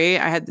agree.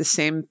 I had the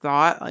same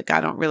thought. Like,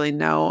 I don't really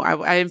know.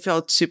 I didn't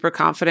feel super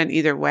confident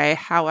either way.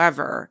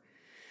 However,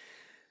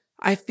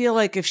 I feel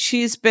like if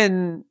she's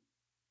been,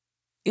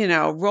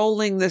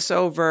 rolling this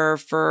over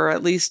for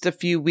at least a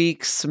few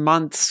weeks,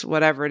 months,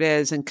 whatever it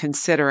is, and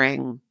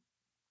considering,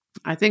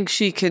 I think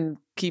she can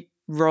keep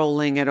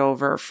rolling it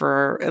over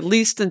for at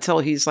least until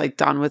he's like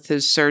done with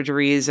his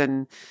surgeries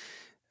and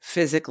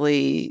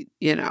physically,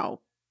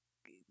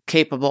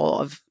 capable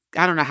of,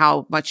 I don't know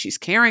how much she's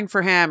caring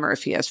for him or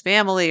if he has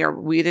family, or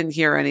we didn't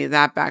hear any of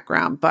that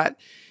background. But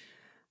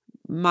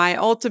my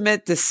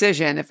ultimate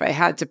decision, if I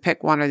had to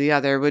pick one or the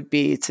other, would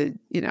be to,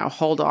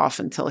 hold off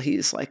until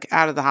he's like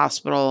out of the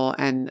hospital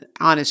and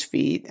on his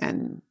feet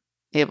and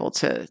able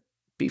to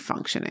be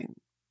functioning.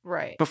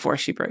 Right. Before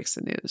she breaks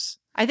the news.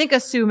 I think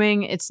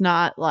assuming it's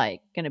not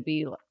like going to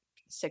be like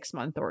a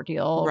 6-month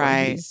ordeal.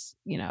 Right. He's,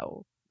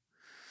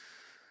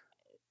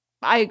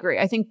 I agree.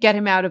 I think get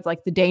him out of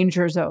like the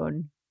danger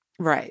zone.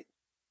 Right.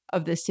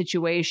 Of this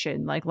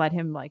situation. Like let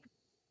him like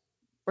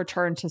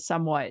return to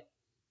somewhat,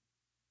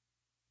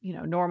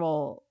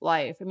 normal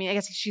life. I mean, I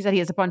guess she said he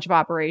has a bunch of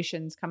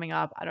operations coming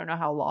up. I don't know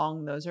how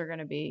long those are going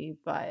to be,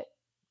 but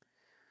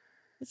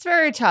it's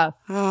very tough.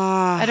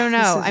 I don't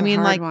know. I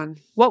mean, like,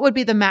 what would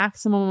be the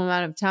maximum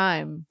amount of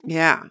time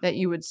that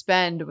you would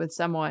spend with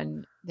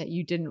someone that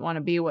you didn't want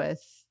to be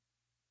with?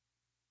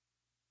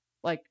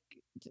 Like,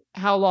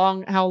 how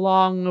long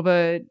of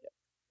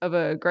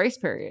a grace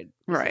period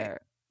is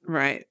there?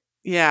 Right.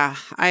 Yeah,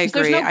 I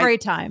agree. There's no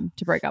great time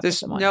to break up with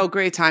someone. There's no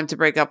great time to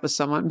break up with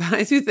someone. But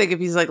I do think if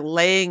he's like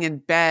laying in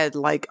bed,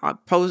 like on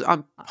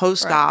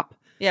post-op.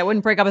 Yeah, I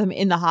wouldn't break up with him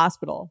in the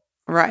hospital.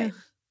 Right.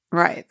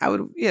 Right. I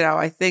would,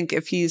 I think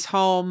if he's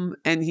home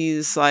and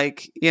he's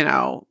like,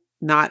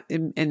 not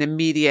in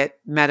immediate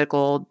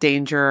medical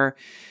danger,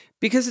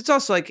 because it's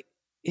also like,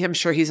 I'm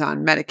sure he's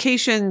on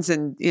medications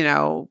and,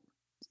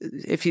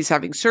 if he's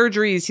having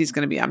surgeries, he's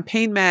going to be on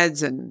pain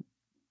meds, and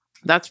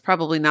that's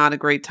probably not a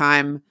great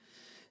time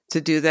to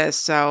do this.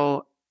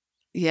 So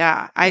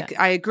yeah,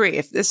 I agree.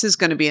 If this is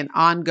going to be an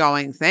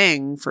ongoing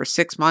thing for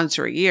 6 months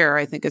or a year,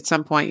 I think at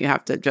some point you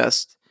have to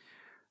just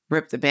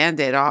rip the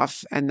Band-Aid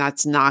off, and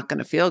that's not going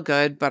to feel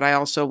good. But I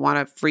also want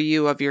to free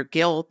you of your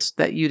guilt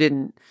that you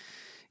didn't,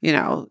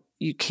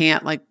 you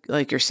can't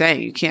like you're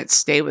saying, you can't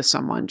stay with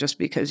someone just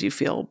because you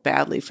feel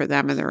badly for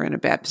them and they're in a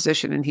bad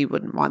position, and he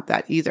wouldn't want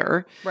that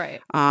either.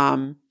 Right.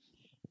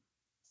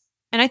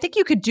 And I think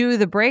you could do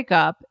the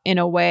breakup in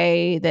a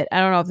way that, I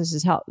don't know if this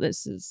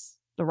is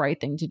the right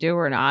thing to do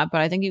or not,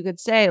 but I think you could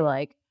say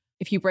like,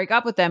 if you break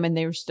up with them and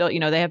they're still,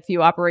 they have a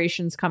few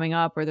operations coming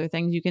up, or there are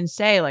things you can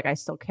say like, I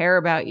still care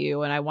about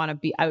you and I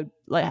would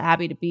like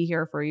happy to be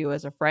here for you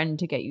as a friend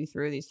to get you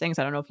through these things.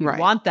 I don't know if you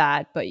want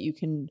that, but you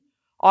can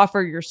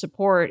offer your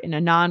support in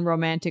a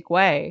non-romantic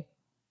way.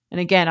 And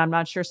again, I'm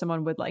not sure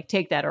someone would like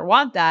take that or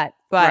want that,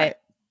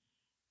 but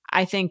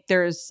I think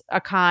there's a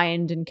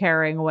kind and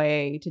caring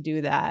way to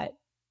do that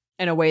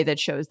in a way that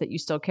shows that you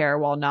still care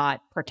while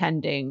not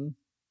pretending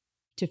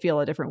to feel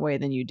a different way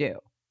than you do.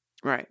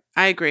 Right.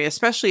 I agree.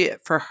 Especially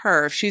for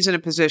her, if she's in a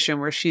position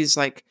where she's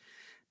like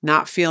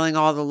not feeling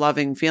all the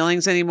loving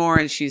feelings anymore,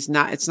 and it's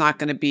not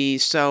going to be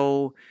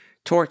so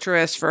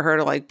torturous for her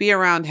to like be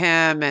around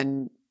him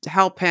and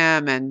help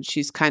him, and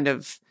she's kind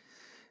of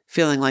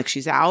feeling like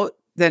she's out,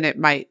 then it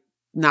might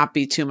not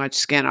be too much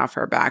skin off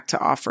her back to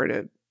offer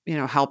to,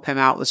 help him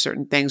out with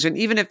certain things. And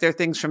even if they're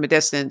things from a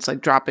distance,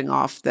 like dropping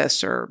off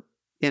this or,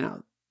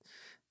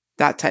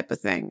 that type of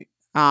thing.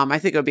 I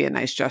think it would be a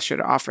nice gesture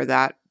to offer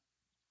that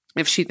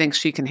if she thinks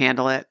she can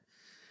handle it.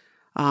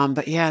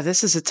 But yeah,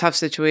 this is a tough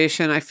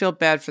situation. I feel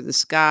bad for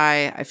this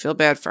guy. I feel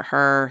bad for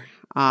her.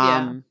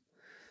 The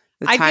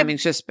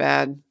timing's just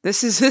bad.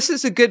 This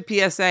is a good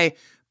PSA.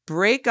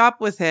 Break up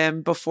with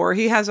him before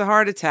he has a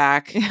heart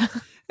attack. Yeah.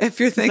 If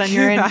you're thinking then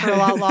you're in for a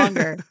lot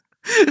longer.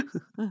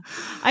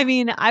 I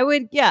mean, I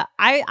would,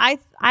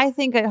 I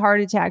think a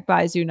heart attack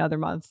buys you another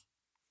month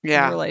in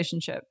a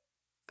relationship.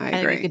 I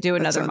agree. think you could do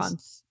another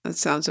month. That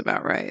sounds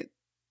about right.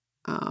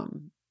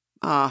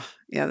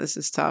 This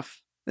is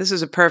tough. This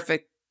is a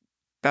perfect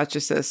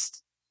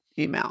Betchicist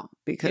email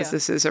because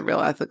this is a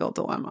real ethical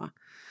dilemma.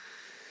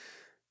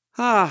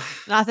 Not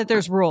that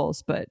there's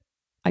rules, but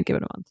I'd give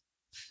it a month.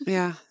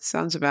 Yeah,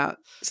 sounds about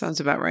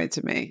right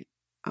to me.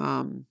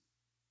 Right.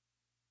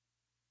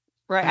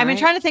 I'm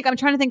trying to think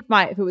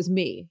if it was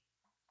me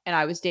and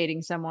I was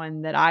dating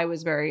someone that I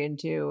was very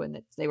into and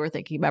that they were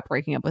thinking about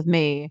breaking up with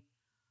me.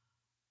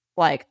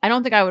 Like, I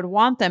don't think I would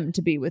want them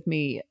to be with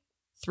me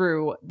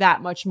through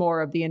that much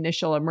more of the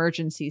initial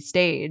emergency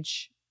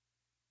stage.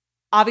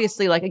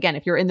 Obviously, like, again,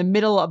 if you're in the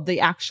middle of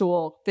the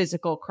actual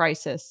physical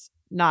crisis,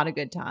 not a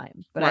good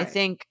time. But I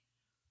think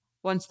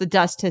once the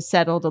dust has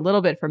settled a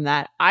little bit from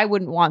that, I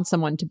wouldn't want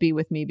someone to be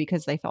with me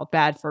because they felt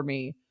bad for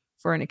me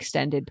for an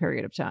extended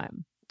period of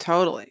time.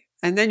 Totally.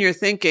 And then you're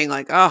thinking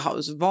like, oh, I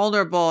was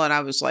vulnerable and I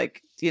was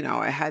like,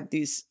 I had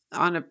these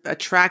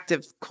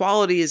unattractive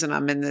qualities and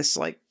I'm in this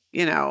like,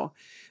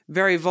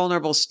 very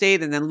vulnerable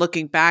state, and then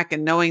looking back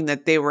and knowing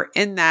that they were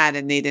in that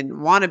and they didn't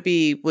want to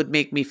be would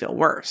make me feel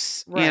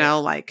worse. Right. You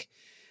know, like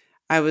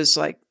I was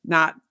like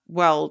not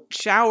well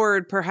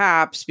showered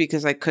perhaps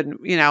because I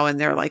couldn't, you know, and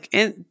they're like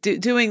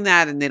doing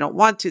that and they don't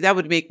want to. That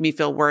would make me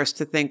feel worse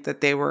to think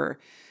that they were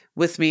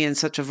with me in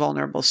such a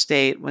vulnerable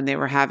state when they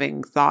were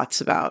having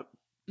thoughts about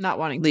not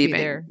wanting leaving. to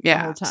be there yeah.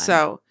 the whole time.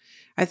 So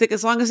I think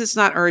as long as it's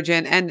not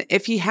urgent, and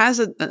if he has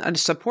a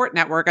support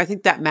network, I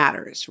think that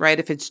matters, right?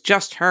 If it's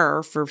just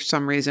her for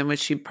some reason, which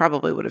she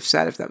probably would have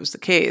said if that was the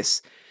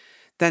case,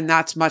 then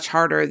that's much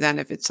harder than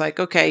if it's like,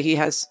 okay, he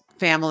has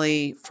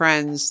family,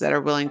 friends that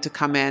are willing to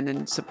come in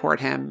and support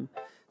him.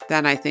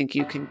 Then I think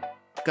you can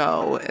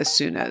go as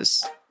soon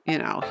as, you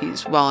know,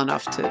 he's well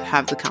enough to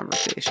have the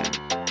conversation.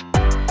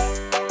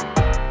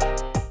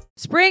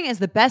 Spring is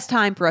the best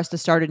time for us to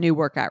start a new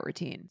workout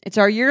routine. It's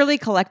our yearly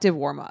collective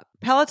warm-up.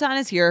 Peloton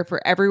is here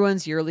for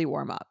everyone's yearly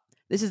warm-up.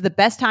 This is the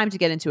best time to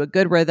get into a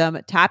good rhythm,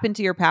 tap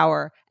into your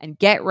power, and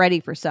get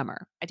ready for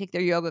summer. I take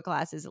their yoga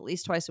classes at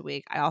least twice a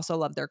week. I also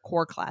love their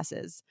core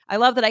classes. I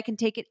love that I can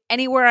take it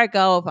anywhere I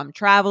go. If I'm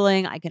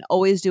traveling, I can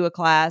always do a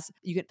class.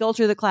 You can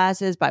filter the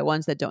classes by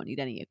ones that don't need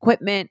any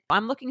equipment.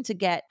 I'm looking to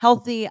get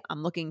healthy.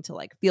 I'm looking to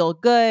feel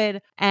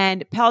good.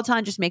 And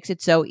Peloton just makes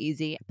it so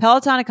easy.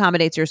 Peloton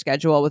accommodates your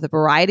schedule with a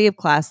variety of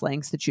class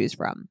lengths to choose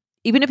from.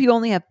 Even if you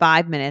only have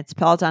 5 minutes,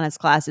 Peloton has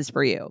classes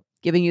for you,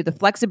 giving you the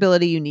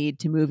flexibility you need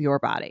to move your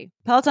body.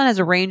 Peloton has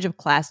a range of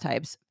class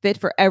types fit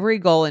for every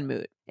goal and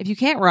mood. If you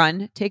can't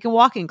run, take a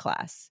walking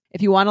class.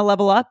 If you want to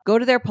level up, go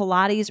to their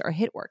Pilates or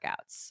HIIT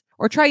workouts.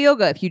 Or try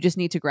yoga if you just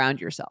need to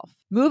ground yourself.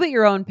 Move at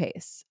your own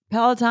pace.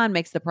 Peloton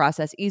makes the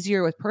process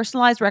easier with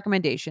personalized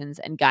recommendations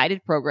and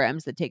guided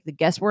programs that take the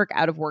guesswork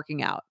out of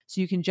working out,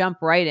 so you can jump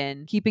right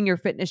in, keeping your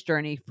fitness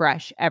journey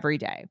fresh every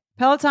day.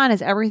 Peloton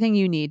has everything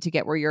you need to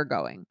get where you're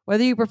going.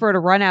 Whether you prefer to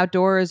run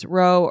outdoors,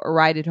 row, or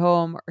ride at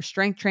home, or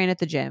strength train at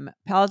the gym,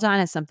 Peloton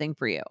has something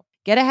for you.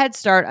 Get a head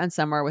start on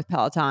summer with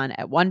Peloton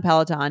at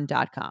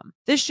onepeloton.com.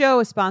 This show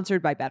is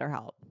sponsored by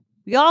BetterHelp.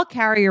 We all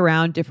carry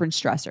around different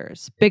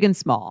stressors, big and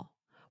small.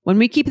 When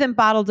we keep them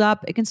bottled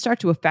up, it can start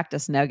to affect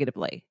us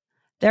negatively.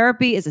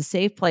 Therapy is a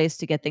safe place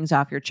to get things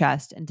off your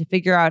chest and to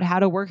figure out how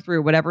to work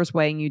through whatever's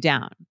weighing you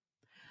down.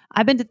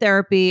 I've been to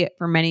therapy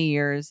for many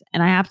years,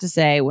 and I have to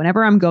say,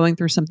 whenever I'm going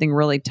through something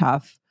really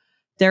tough,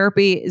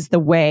 therapy is the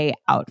way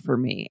out for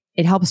me.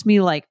 It helps me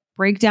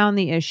break down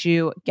the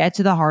issue, get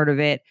to the heart of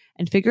it,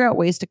 and figure out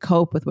ways to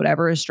cope with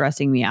whatever is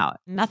stressing me out.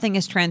 Nothing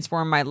has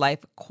transformed my life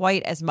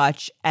quite as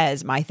much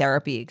as my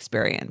therapy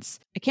experience.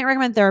 I can't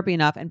recommend therapy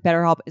enough, and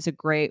BetterHelp is a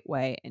great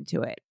way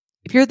into it.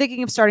 If you're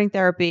thinking of starting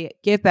therapy,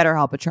 give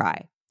BetterHelp a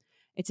try.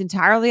 It's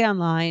entirely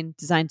online,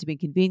 designed to be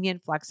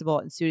convenient, flexible,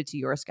 and suited to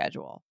your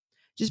schedule.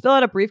 Just fill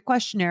out a brief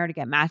questionnaire to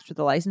get matched with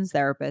a licensed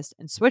therapist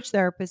and switch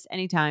therapists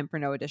anytime for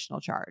no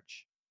additional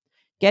charge.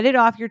 Get it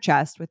off your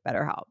chest with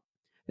BetterHelp.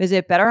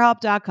 Visit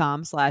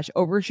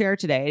BetterHelp.com/overshare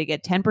today to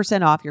get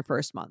 10% off your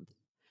first month.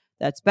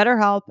 That's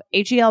BetterHelp,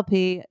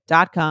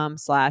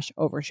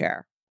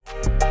 HELP.com/overshare.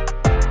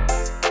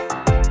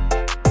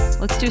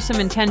 Let's do some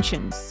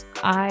intentions.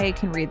 I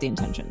can read the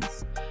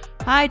intentions.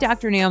 Hi,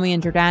 Dr. Naomi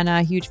and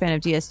Jordana. Huge fan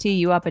of DST.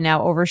 You up and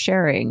now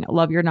oversharing.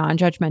 Love your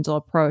non-judgmental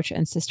approach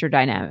and sister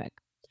dynamic.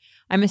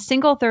 I'm a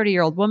single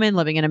 30-year-old woman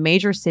living in a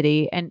major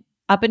city, and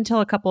up until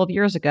a couple of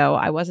years ago,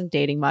 I wasn't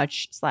dating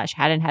much /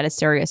 hadn't had a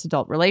serious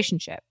adult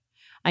relationship.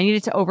 I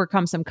needed to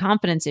overcome some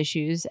confidence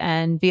issues,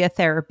 and via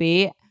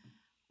therapy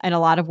and a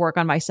lot of work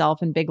on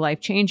myself and big life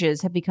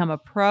changes, have become a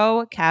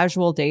pro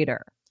casual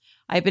dater.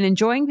 I've been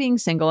enjoying being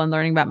single and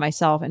learning about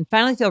myself, and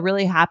finally feel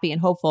really happy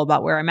and hopeful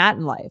about where I'm at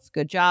in life.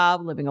 Good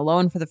job, living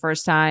alone for the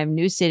first time,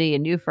 new city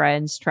and new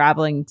friends,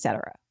 traveling,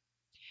 etc.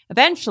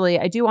 Eventually,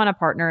 I do want a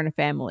partner and a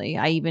family.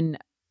 I even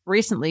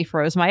recently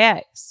froze my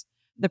eggs.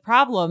 The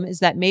problem is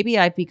that maybe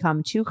I've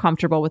become too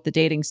comfortable with the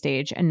dating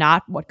stage and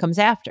not what comes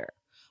after.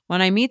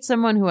 When I meet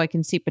someone who I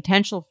can see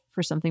potential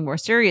for something more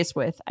serious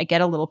with, I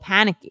get a little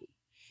panicky.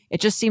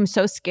 It just seems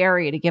so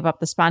scary to give up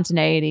the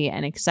spontaneity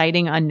and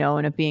exciting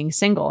unknown of being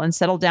single and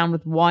settle down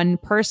with one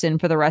person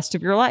for the rest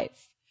of your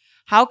life.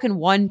 How can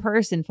one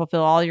person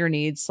fulfill all your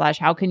needs /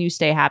 how can you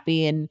stay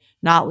happy and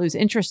not lose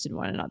interest in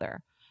one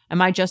another?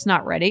 Am I just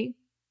not ready?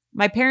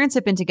 My parents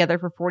have been together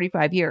for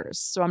 45 years,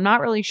 so I'm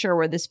not really sure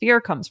where this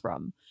fear comes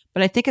from,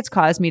 but I think it's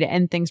caused me to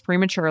end things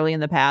prematurely in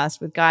the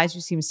past with guys who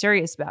seem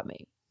serious about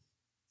me.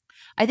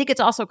 I think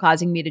it's also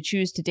causing me to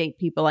choose to date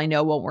people I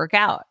know won't work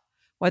out,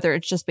 whether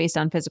it's just based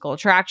on physical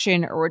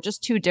attraction or we're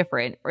just too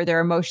different or they're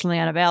emotionally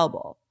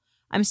unavailable.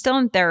 I'm still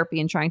in therapy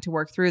and trying to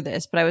work through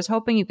this, but I was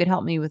hoping you could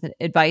help me with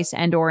advice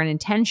and or an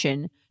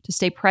intention to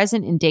stay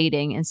present in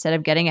dating instead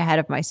of getting ahead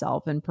of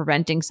myself and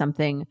preventing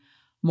something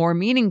more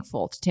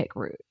meaningful to take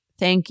root.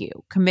 Thank you.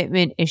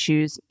 Commitment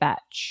Issues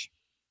Batch.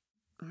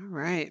 All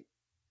right.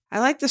 I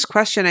like this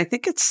question. I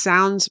think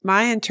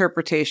my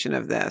interpretation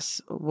of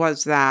this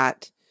was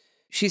that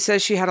she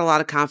says she had a lot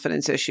of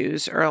confidence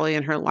issues early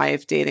in her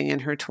life, dating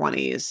in her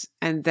 20s.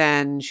 And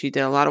then she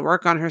did a lot of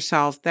work on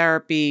herself,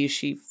 therapy.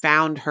 She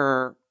found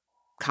her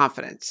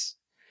confidence.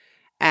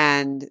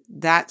 And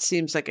that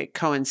seems like it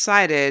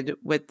coincided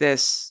with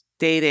this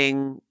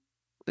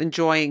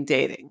enjoying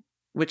dating,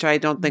 which I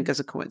don't think is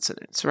a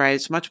coincidence, right?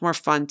 It's much more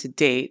fun to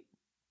date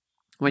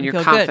when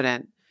you're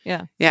confident. Good.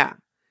 Yeah. Yeah.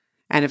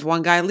 And if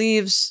one guy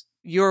leaves,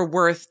 your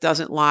worth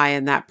doesn't lie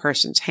in that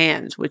person's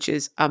hands, which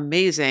is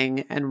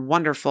amazing and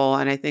wonderful.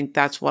 And I think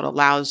that's what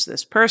allows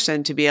this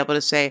person to be able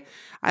to say,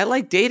 I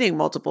like dating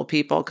multiple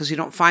people, because you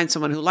don't find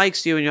someone who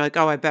likes you and you're like,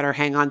 oh, I better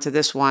hang on to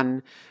this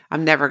one.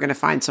 I'm never going to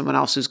find someone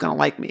else who's going to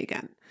like me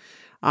again.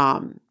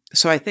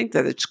 So I think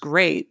that it's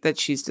great that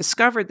she's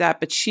discovered that,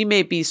 but she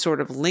may be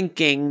sort of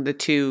linking the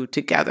two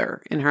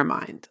together in her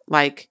mind,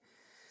 like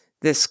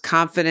this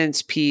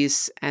confidence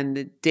piece and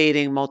the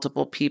dating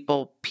multiple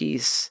people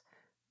piece.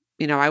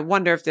 You know, I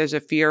wonder if there's a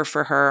fear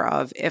for her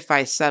of, if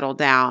I settle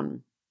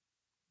down,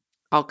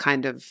 I'll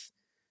kind of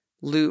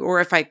lose,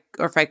 or if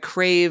I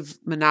crave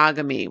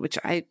monogamy, which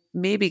I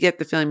maybe get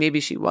the feeling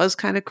maybe she was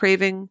kind of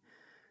craving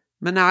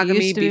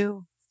monogamy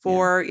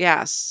before. Yeah.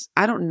 Yes.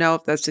 I don't know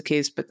if that's the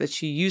case, but that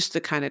she used to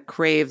kind of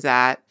crave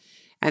that.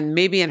 And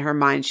maybe in her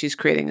mind, she's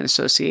creating an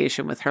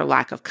association with her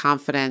lack of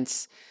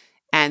confidence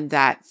and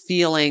that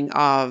feeling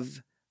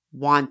of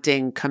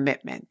wanting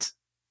commitment,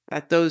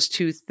 that those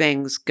two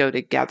things go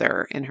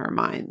together in her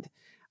mind.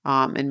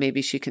 And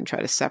maybe she can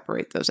try to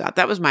separate those out.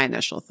 That was my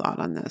initial thought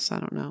on this. I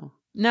don't know.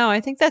 No, I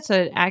think that's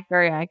a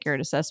very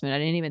accurate assessment. I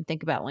didn't even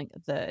think about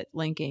the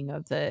linking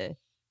of the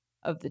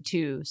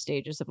two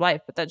stages of life,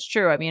 but that's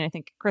true. I mean, I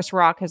think Chris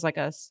Rock has like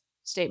a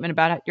statement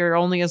about you're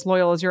only as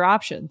loyal as your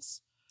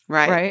options.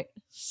 Right. Right.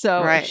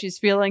 So if she's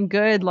feeling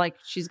good, like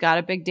she's got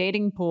a big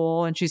dating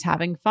pool and she's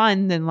having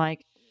fun, then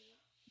like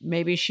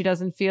maybe she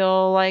doesn't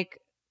feel like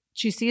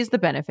she sees the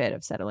benefit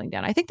of settling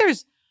down. I think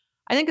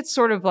it's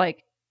sort of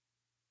like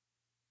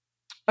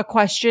a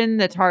question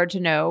that's hard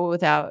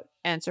to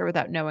answer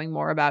without knowing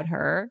more about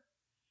her,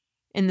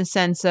 in the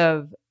sense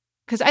of,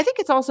 because I think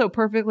it's also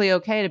perfectly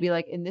okay to be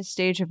like, in this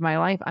stage of my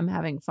life, I'm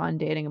having fun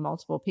dating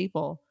multiple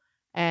people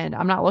and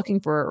I'm not looking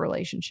for a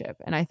relationship.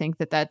 And I think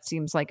that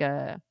seems like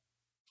an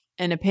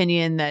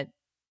opinion that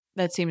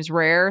seems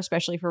rare,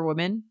 especially for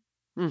women,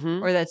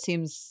 or that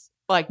seems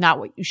like not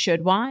what you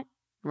should want.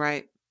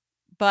 Right.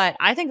 But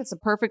I think it's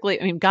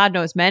God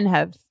knows men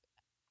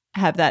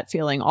have that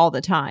feeling all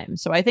the time.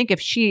 So I think if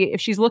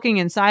she's looking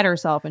inside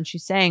herself and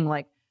she's saying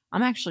like,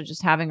 I'm actually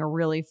just having a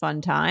really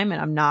fun time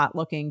and I'm not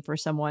looking for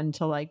someone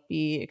to like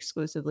be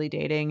exclusively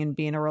dating and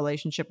be in a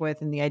relationship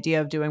with, and the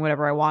idea of doing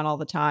whatever I want all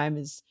the time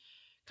is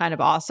kind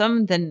of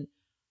awesome, then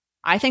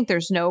I think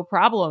there's no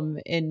problem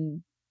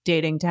in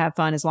dating to have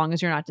fun, as long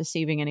as you're not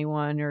deceiving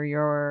anyone,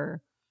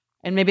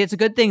 and maybe it's a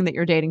good thing that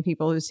you're dating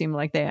people who seem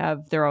like they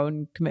have their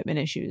own commitment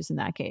issues in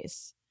that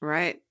case.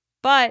 Right.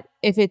 But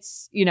if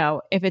it's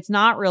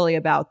not really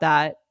about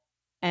that,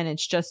 and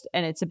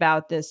it's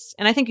about this,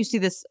 and I think you see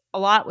this a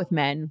lot with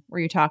men where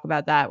you talk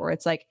about that, where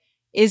it's like,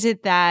 is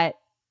it that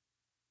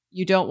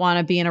you don't want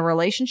to be in a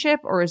relationship,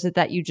 or is it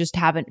that you just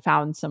haven't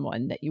found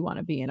someone that you want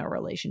to be in a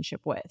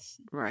relationship with?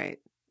 Right.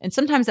 And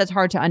sometimes that's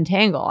hard to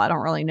untangle. I don't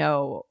really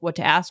know what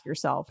to ask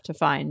yourself to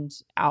find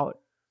out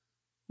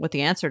what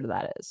the answer to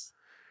that is.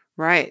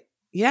 Right.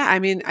 Yeah. I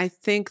mean, I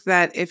think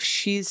that if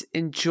she's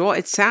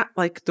it sounds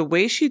like the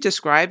way she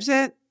describes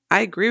it, I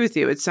agree with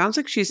you. It sounds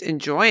like she's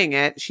enjoying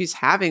it. She's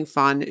having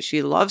fun.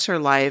 She loves her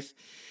life.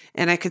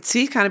 And I could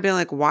see kind of being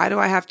like, why do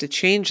I have to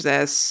change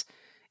this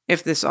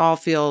if this all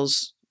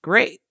feels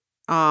great?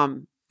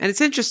 And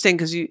it's interesting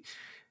because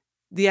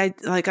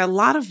like a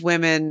lot of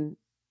women,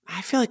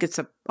 I feel like it's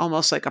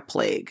almost like a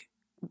plague.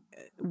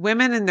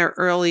 Women in their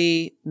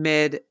early,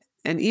 mid,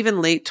 and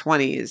even late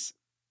 20s,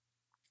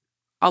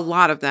 a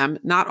lot of them,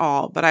 not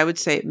all, but I would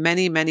say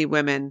many, many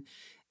women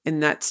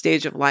in that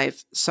stage of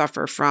life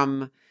suffer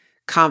from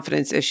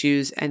confidence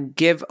issues and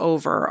give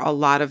over a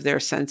lot of their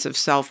sense of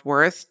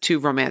self-worth to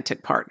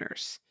romantic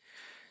partners.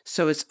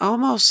 So it's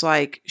almost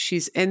like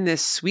she's in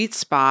this sweet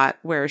spot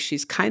where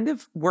she's kind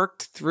of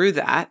worked through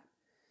that.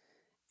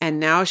 And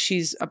now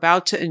she's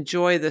about to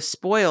enjoy the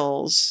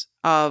spoils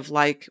of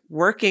like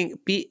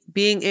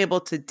being able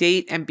to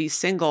date and be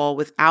single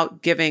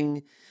without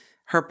giving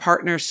her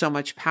partner so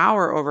much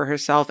power over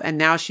herself. And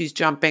now she's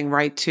jumping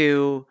right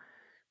to,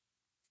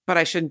 but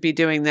I shouldn't be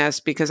doing this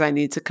because I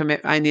need a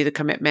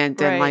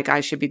commitment, and like I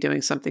should be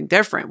doing something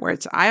different. Where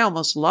I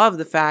almost love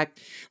the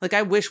fact, like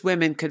I wish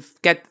women could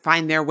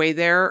find their way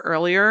there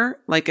earlier,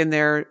 like in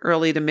their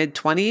early to mid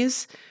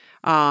 20s,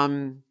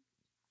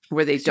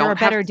 where they don't have a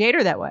better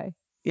dater that way.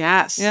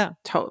 Yes. Yeah.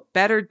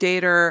 Better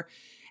dater,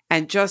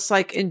 and just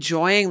like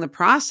enjoying the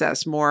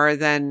process more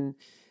than,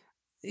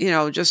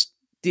 just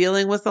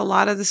dealing with a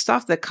lot of the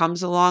stuff that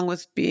comes along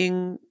with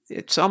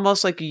it's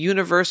almost like a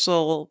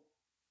universal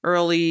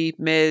early,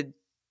 mid,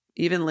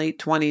 even late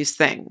 20s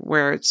thing,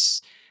 where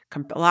it's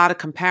a lot of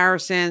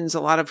comparisons, a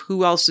lot of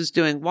who else is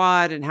doing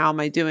what and how am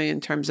I doing in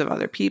terms of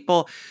other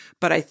people.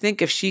 But I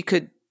think if she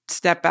could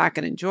step back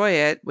and enjoy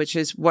it, which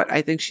is what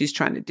I think she's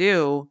trying to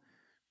do,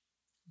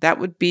 that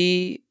would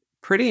be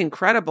pretty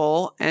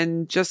incredible,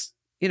 and just,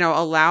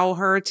 allow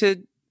her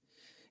to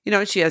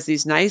she has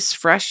these nice,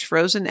 fresh,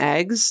 frozen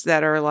eggs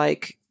that are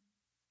like,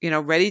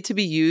 ready to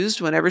be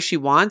used whenever she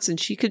wants. And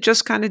she could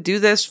just kind of do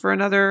this for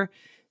another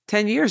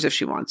 10 years if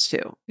she wants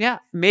to. Yeah.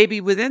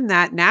 Maybe within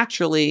that,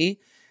 naturally,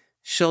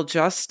 she'll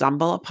just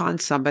stumble upon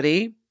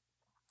somebody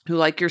who,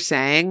 like you're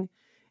saying,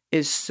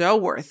 is so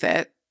worth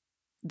it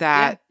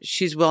that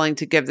she's willing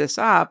to give this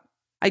up.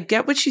 I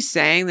get what she's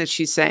saying, that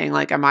she's saying,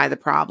 like, am I the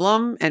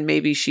problem? And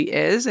maybe she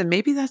is. And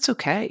maybe that's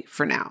okay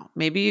for now.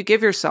 Maybe you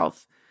give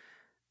yourself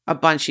a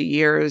bunch of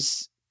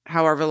years,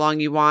 however long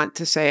you want,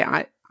 to say,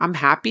 I'm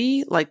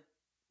happy. Like,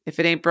 if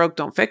it ain't broke,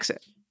 don't fix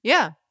it.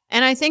 Yeah.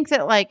 And I think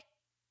that, like,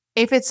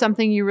 if it's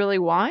something you really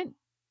want,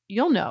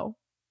 you'll know.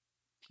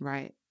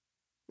 Right.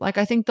 Like,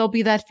 I think there'll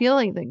be that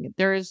feeling thing.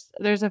 There's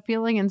a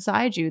feeling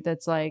inside you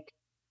that's like,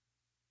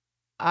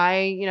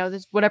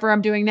 this whatever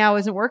I'm doing now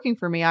isn't working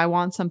for me. I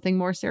want something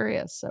more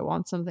serious. I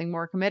want something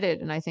more committed.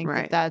 And I think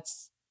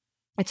it's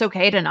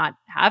okay to not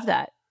have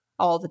that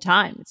all the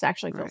time. It's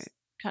actually feels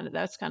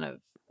that's kind of,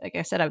 like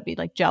I said, I would be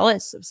like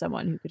jealous of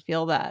someone who could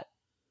feel that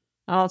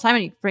all the time.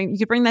 And you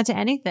could bring that to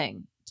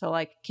anything, to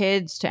like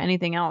kids, to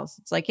anything else.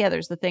 It's like, yeah,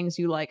 there's the things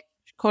you like,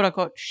 quote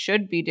unquote,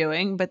 should be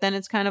doing. But then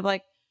it's kind of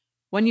like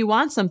when you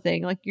want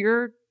something, like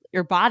your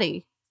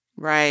body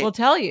will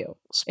tell you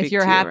if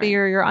you're happy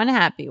or you're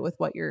unhappy with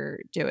what you're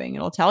doing.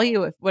 It'll tell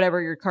you if whatever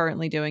you're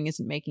currently doing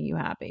isn't making you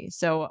happy.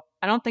 So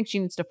I don't think she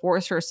needs to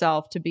force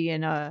herself to be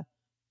in a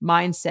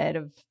mindset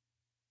of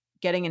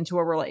getting into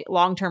a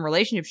long-term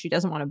relationship. She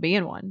doesn't want to be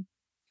in one.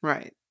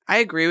 Right. I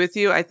agree with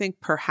you. I think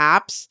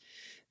perhaps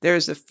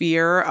there's a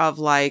fear of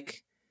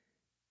like,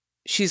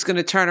 she's going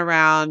to turn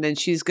around and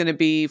she's going to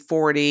be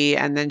 40.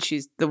 And then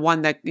she's the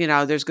one that,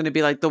 there's going to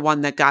be like the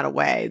one that got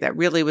away, that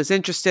really was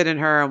interested in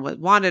her and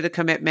wanted a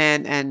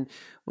commitment and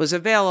was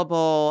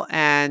available.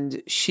 And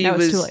now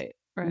it's too late.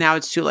 Right. Now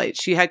it's too late.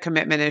 She had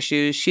commitment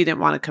issues. She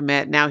didn't want to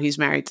commit. Now he's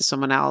married to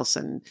someone else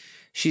and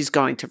she's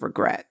going to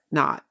regret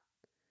not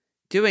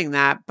doing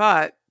that.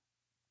 But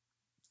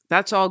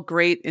that's all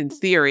great in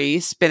theory,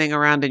 spinning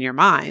around in your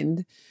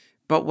mind.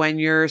 But when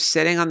you're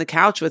sitting on the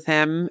couch with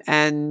him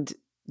and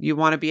you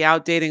want to be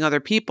out dating other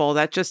people,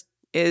 that just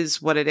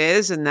is what it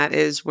is. And that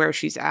is where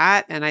she's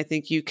at. And I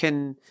think you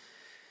can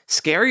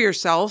scare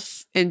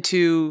yourself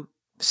into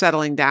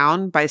settling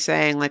down by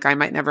saying, like, I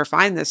might never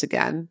find this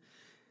again.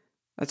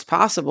 That's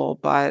possible.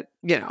 But,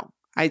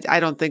 I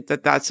don't think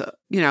that that's a,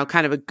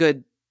 kind of a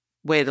good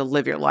way to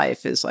live your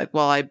life, is like,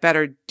 well, I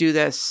better do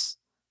this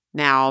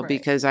now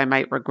because I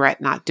might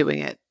regret not doing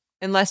it.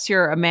 Unless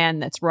you're a man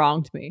that's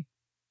wronged me.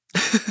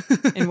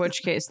 In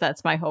which case,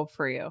 that's my hope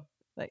for you.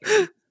 That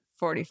you're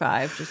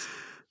 45, just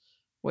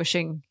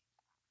wishing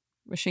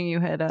you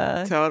had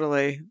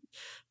totally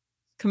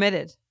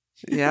committed.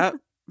 Yeah,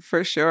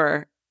 for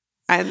sure.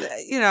 And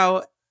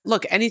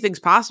look, anything's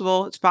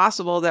possible. It's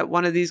possible that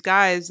one of these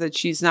guys that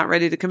she's not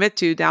ready to commit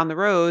to down the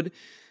road,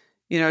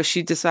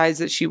 she decides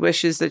that she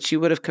wishes that she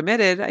would have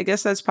committed. I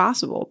guess that's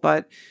possible.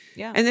 But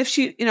yeah. And if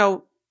she,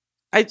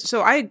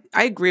 I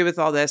agree with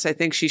all this. I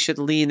think she should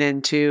lean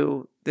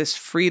into this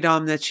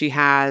freedom that she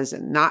has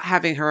and not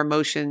having her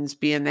emotions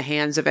be in the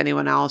hands of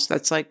anyone else.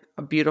 That's like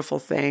a beautiful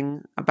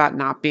thing about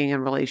not being in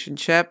a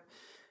relationship.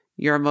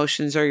 Your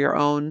emotions are your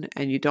own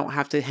and you don't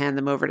have to hand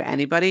them over to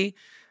anybody.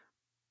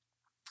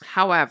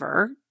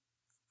 However,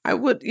 I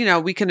would,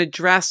 we can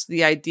address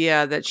the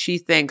idea that she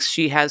thinks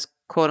she has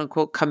quote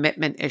unquote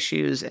commitment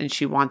issues and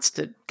she wants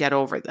to get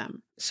over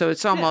them. So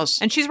it's almost...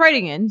 Yeah. And she's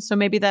writing in, so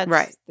maybe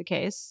that's the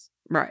case.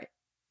 Right.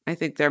 I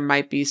think there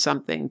might be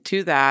something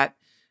to that.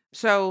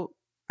 So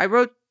I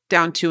wrote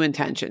down 2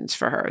 intentions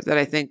for her that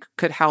I think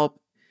could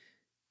help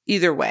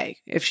either way.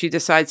 If she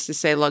decides to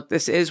say, look,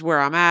 this is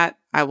where I'm at,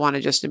 I want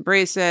to just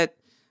embrace it,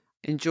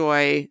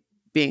 enjoy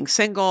being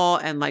single,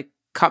 and like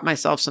cut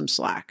myself some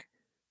slack,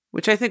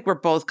 which I think we're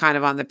both kind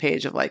of on the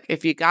page of like,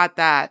 if you got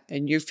that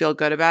and you feel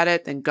good about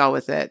it, then go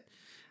with it.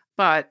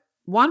 But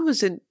one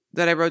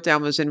that I wrote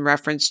down was in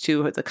reference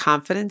to the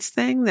confidence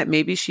thing, that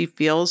maybe she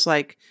feels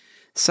like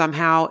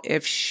somehow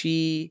if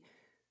she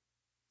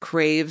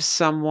craves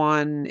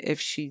someone, if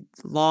she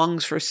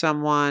longs for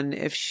someone,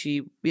 if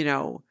she,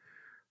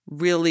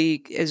 really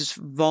is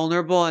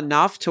vulnerable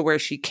enough to where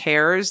she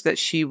cares, that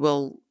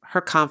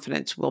her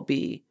confidence will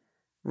be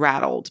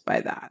rattled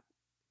by that.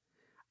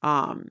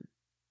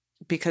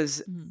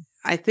 Because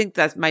I think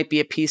that might be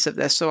a piece of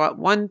this. So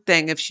one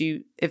thing,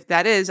 if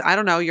that is, I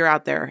don't know, you're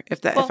out there.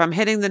 If I'm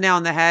hitting the nail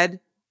on the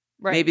head,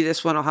 maybe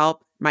this one will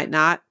help, might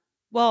not.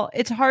 Well,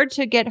 it's hard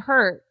to get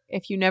hurt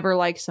if you never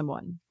like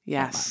someone.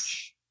 Yes. That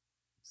much.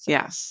 So.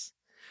 Yes.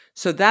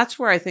 So that's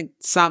where I think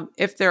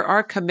if there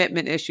are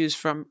commitment issues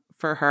for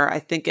her, I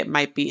think it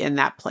might be in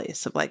that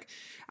place of like,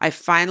 I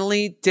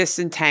finally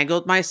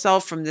disentangled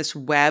myself from this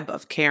web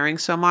of caring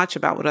so much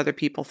about what other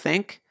people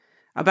think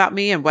about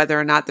me and whether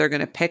or not they're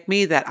going to pick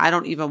me, that I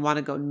don't even want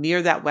to go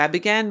near that web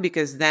again,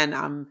 because then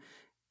I'm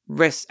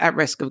at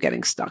risk of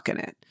getting stuck in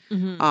it.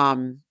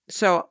 Mm-hmm.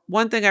 So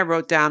one thing I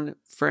wrote down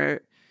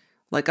for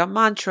like a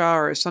mantra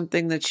or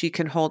something that she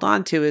can hold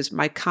on to is,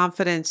 my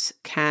confidence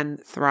can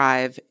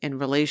thrive in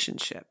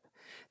relationship.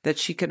 that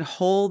she can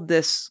hold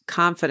this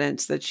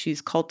confidence that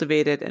she's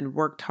cultivated and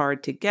worked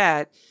hard to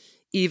get,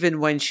 even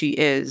when she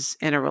is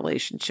in a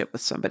relationship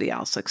with somebody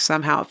else. Like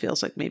somehow it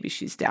feels like maybe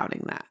she's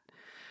doubting that.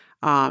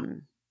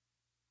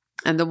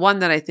 And the one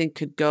that I think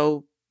could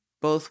go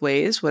both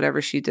ways,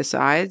 whatever she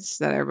decides,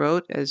 that I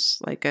wrote as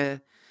like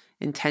a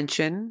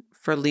intention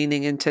for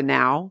leaning into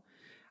now.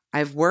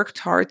 I've worked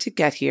hard to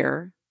get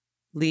here.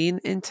 Lean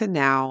into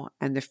now,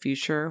 and the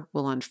future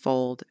will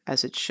unfold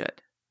as it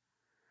should.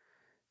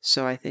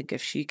 So I think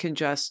if she can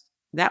just,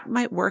 that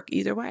might work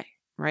either way,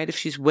 right? If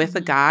she's with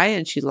a guy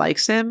and she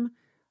likes him,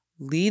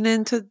 lean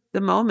into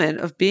the moment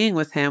of being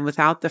with him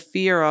without the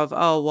fear of,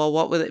 oh, well,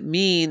 what will it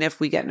mean if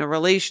we get in a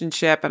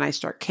relationship and I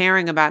start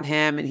caring about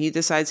him and he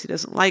decides he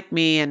doesn't like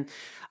me and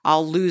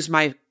I'll lose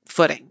my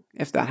footing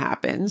if that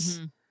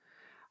happens.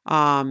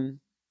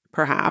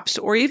 Perhaps.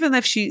 Or even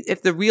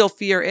if the real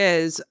fear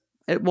is,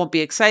 it won't be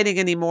exciting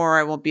anymore.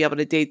 I won't be able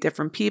to date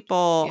different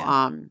people.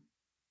 Yeah.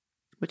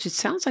 Which it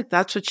sounds like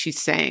that's what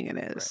she's saying it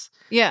is. Right.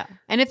 Yeah.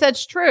 And if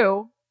that's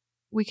true,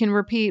 we can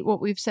repeat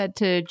what we've said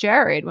to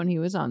Jared when he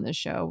was on this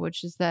show,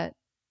 which is that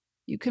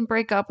you can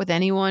break up with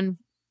anyone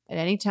at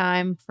any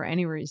time for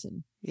any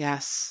reason.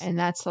 Yes. And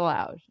that's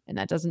allowed. And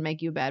that doesn't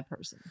make you a bad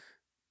person.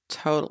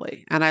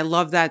 Totally. And I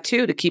love that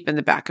too, to keep in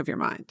the back of your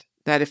mind,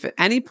 that if at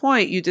any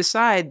point you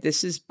decide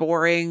this is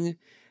boring,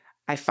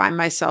 I find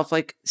myself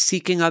like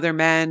seeking other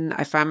men,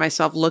 I find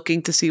myself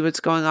looking to see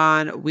what's going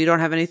on, we don't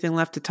have anything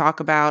left to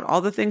talk about,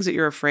 all the things that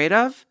you're afraid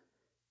of,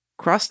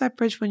 cross that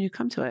bridge when you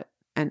come to it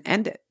and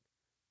end it.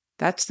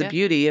 That's the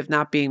beauty of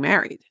not being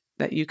married,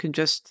 that you can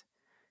just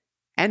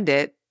end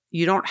it.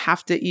 You don't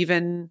have to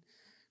even,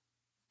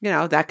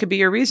 that could be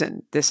your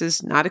reason. This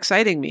is not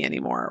exciting me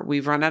anymore.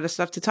 We've run out of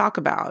stuff to talk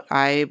about.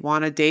 I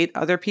want to date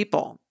other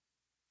people.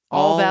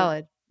 All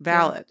valid.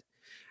 Valid.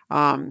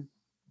 Yeah.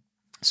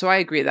 So I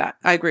agree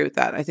with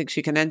that. I think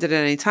she can end it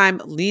at any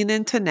time. Lean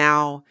into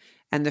now,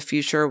 and the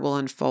future will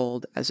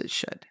unfold as it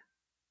should.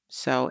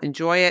 So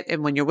enjoy it.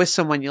 And when you're with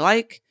someone you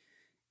like,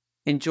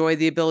 enjoy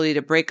the ability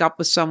to break up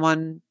with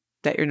someone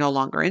that you're no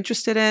longer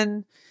interested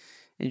in.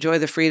 Enjoy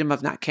the freedom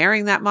of not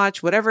caring that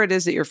much. Whatever it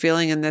is that you're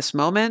feeling in this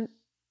moment,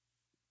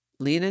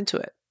 lean into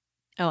it.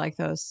 I like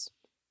those.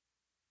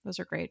 Those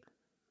are great.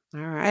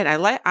 All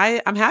right.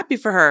 I'm happy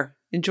for her.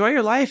 Enjoy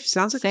your life.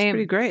 Sounds like it's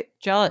pretty great.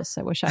 Jealous.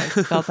 I wish I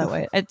felt that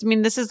way. I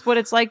mean, this is what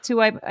it's like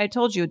to, I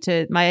told you,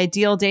 to my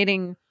ideal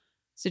dating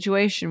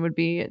situation would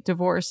be a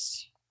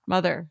divorced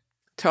mother.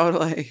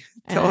 Totally.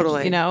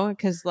 Totally.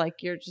 Because like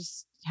you're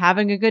just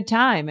having a good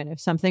time. And if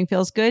something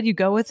feels good, you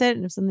go with it.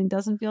 And if something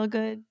doesn't feel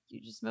good,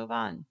 you just move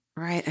on.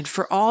 Right. And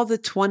for all the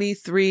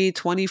 23,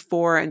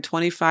 24, and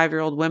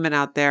 25-year-old women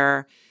out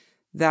there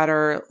that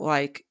are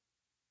like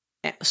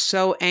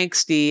so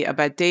angsty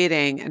about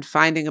dating and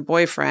finding a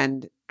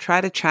boyfriend,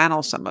 try to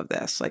channel some of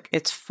this. Like,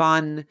 it's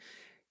fun.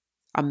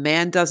 A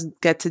man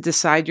doesn't get to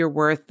decide your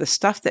worth. The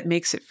stuff that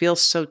makes it feel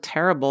so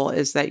terrible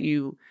is that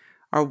you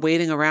are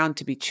waiting around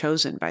to be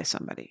chosen by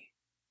somebody.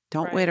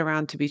 Don't wait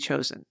around to be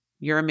chosen.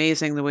 You're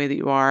amazing the way that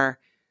you are.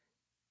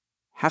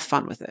 Have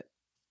fun with it.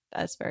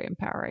 That's very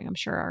empowering. I'm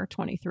sure our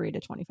 23 to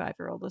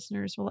 25-year-old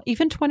listeners will,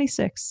 even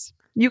 26.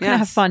 You can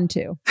have fun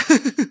too.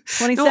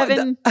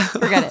 27,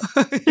 forget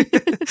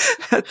it.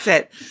 That's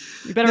it.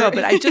 You better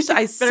but I see it's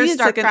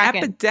like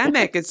cracking. An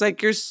epidemic. It's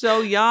like you're so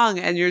young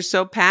and you're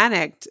so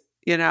panicked,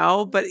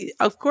 but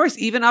of course,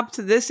 even up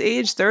to this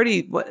age,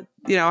 30,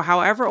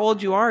 however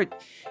old you are,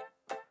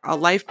 a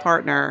life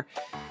partner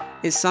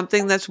is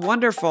something that's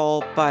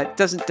wonderful, but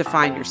doesn't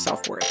define your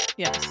self-worth.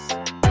 Yes.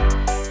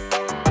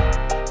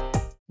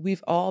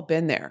 We've all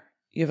been there.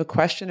 You have a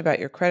question about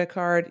your credit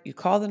card, you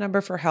call the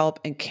number for help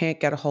and can't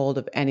get a hold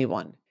of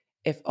anyone.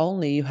 If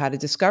only you had a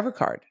Discover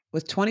card.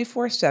 With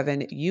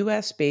 24/7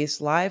 US-based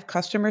live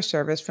customer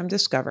service from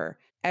Discover,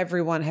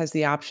 everyone has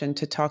the option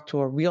to talk to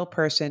a real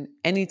person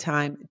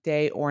anytime,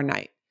 day or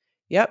night.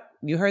 Yep,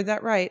 you heard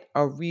that right,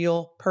 a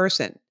real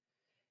person.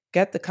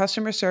 Get the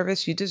customer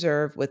service you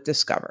deserve with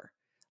Discover.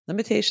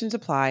 Limitations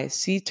apply.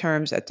 See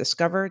terms at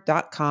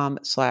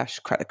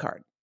discover.com/creditcard.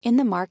 In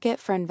the market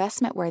for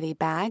investment-worthy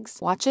bags,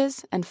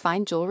 watches, and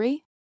fine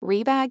jewelry,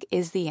 Rebag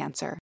is the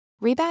answer.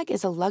 Rebag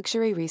is a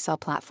luxury resale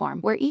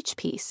platform where each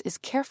piece is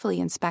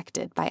carefully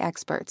inspected by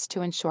experts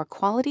to ensure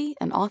quality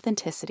and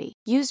authenticity.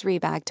 Use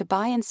Rebag to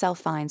buy and sell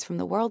finds from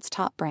the world's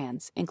top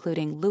brands,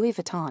 including Louis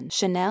Vuitton,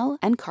 Chanel,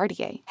 and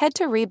Cartier. Head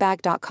to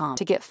Rebag.com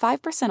to get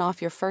 5%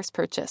 off your first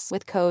purchase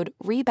with code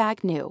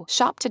REBAGNEW.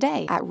 Shop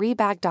today at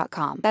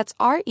Rebag.com. That's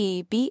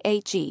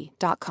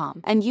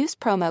REBAG.com. And use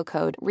promo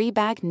code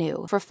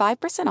REBAGNEW for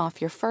 5% off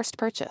your first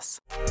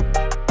purchase.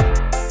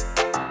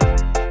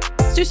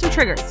 Let's do some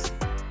triggers.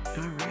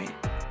 All right.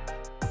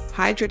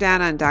 Hi,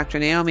 Jordana and Dr.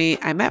 Naomi.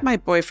 I met my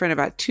boyfriend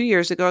about 2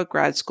 years ago at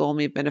grad school, and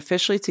we've been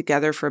officially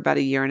together for about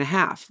a year and a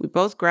half. We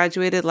both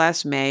graduated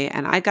last May,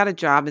 and I got a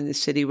job in the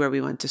city where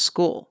we went to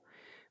school.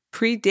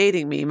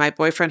 Pre-dating me, my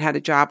boyfriend had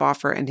a job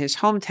offer in his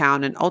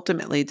hometown and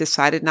ultimately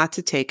decided not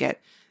to take it,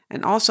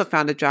 and also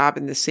found a job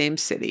in the same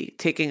city,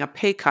 taking a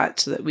pay cut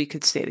so that we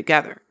could stay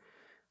together.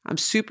 I'm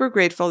super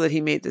grateful that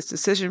he made this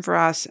decision for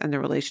us and the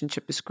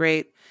relationship is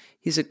great.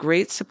 He's a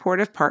great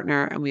supportive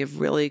partner and we have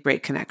really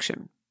great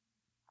connection.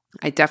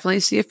 I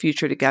definitely see a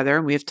future together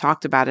and we have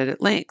talked about it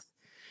at length.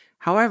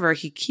 However,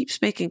 he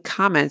keeps making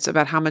comments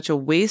about how much a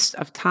waste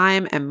of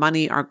time and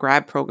money our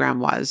grad program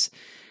was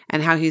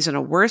and how he's in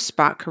a worse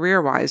spot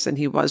career-wise than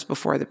he was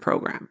before the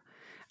program.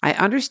 I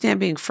understand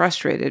being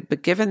frustrated,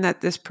 but given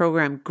that this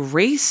program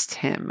graced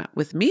him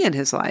with me in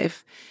his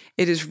life,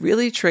 it is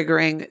really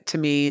triggering to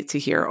me to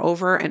hear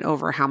over and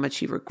over how much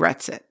he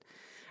regrets it.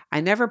 I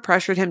never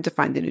pressured him to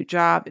find a new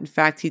job. In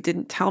fact, he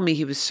didn't tell me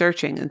he was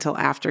searching until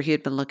after he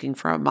had been looking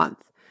for a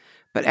month.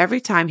 But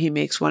every time he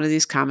makes one of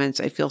these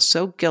comments, I feel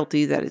so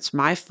guilty that it's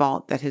my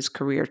fault that his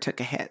career took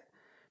a hit.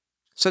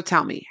 So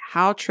tell me,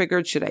 how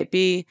triggered should I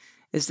be?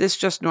 Is this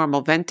just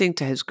normal venting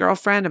to his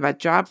girlfriend about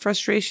job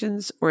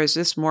frustrations, or is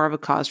this more of a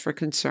cause for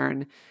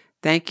concern?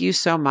 Thank you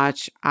so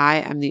much. I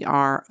am the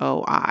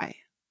ROI.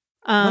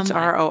 What's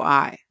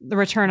ROI? The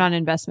return on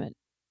investment.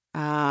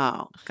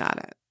 Oh, got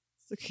it.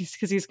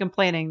 Because he's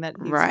complaining that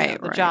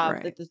the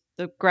job, that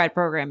the grad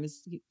program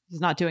he's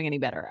not doing any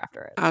better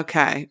after it.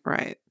 Okay,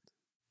 right.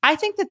 I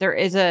think that there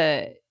is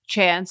a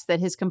chance that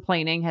his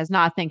complaining has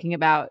not thinking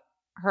about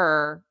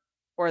her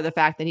or the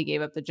fact that he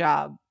gave up the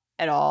job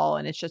at all.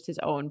 And it's just his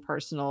own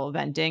personal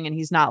venting. And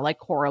he's not like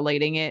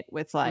correlating it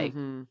with like,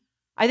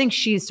 I think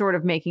she's sort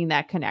of making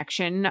that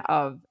connection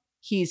of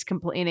he's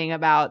complaining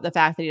about the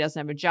fact that he doesn't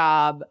have a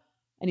job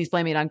and he's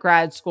blaming it on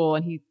grad school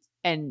and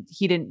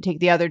he didn't take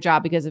the other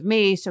job because of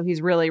me. So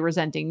he's really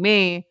resenting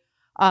me.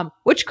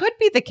 Which could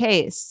be the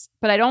case,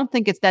 but I don't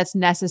think that's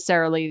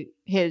necessarily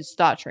his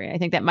thought train. I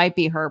think that might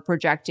be her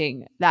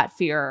projecting that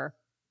fear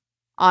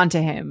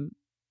onto him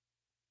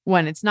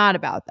when it's not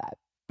about that.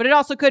 But it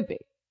also could be.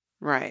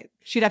 Right.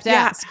 She'd have to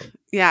ask.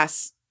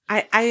 Yes.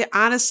 I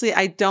honestly,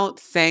 I don't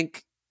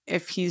think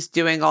if he's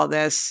doing all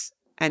this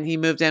and he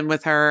moved in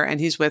with her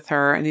and he's with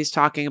her and he's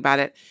talking about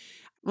it,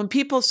 when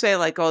people say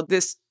like, oh,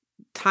 this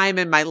time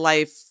in my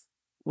life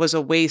was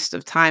a waste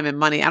of time and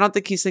money, I don't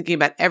think he's thinking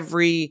about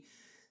every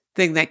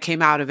thing that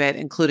came out of it,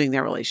 including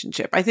their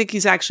relationship. I think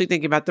he's actually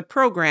thinking about the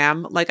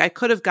program. Like, I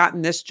could have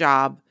gotten this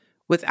job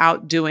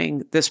without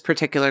doing this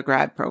particular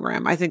grad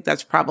program. I think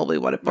that's probably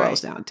what it boils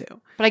down to.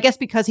 But I guess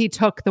because he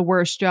took the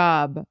worst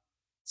job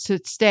to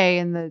stay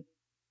in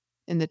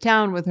the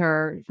town with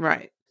her.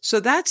 Right.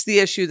 So that's the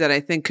issue that I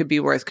think could be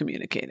worth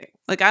communicating.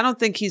 Like, I don't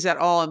think he's at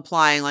all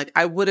implying like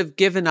I would have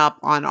given up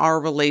on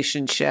our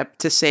relationship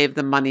to save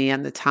the money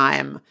and the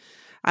time.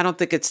 I don't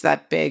think it's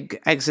that big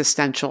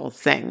existential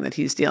thing that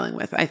he's dealing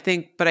with.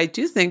 But I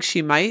do think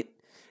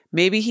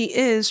maybe he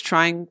is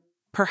trying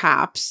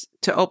perhaps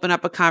to open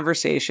up a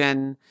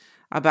conversation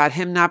about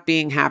him not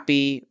being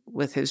happy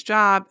with his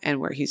job and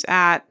where he's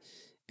at.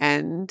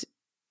 And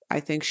I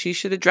think she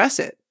should address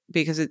it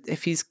because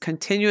if he's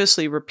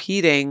continuously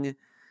repeating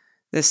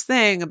this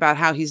thing about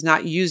how he's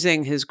not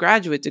using his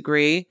graduate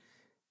degree,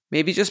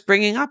 maybe just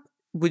bringing up,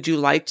 would you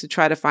like to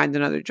try to find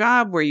another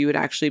job where you would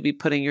actually be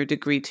putting your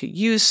degree to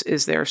use?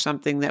 Is there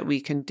something that we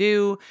can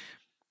do?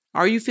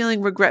 Are you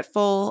feeling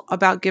regretful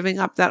about giving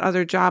up that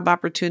other job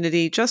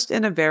opportunity? Just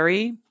in a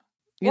very,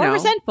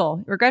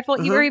 resentful, regretful,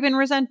 or even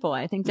resentful.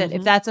 I think that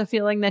if that's a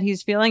feeling that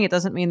he's feeling, it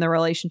doesn't mean the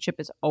relationship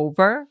is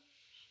over.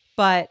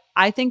 But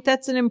I think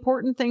that's an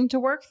important thing to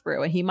work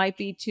through. And he might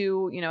be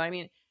too,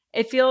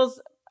 it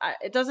feels,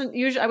 it doesn't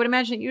usually, I would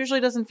imagine it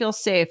usually doesn't feel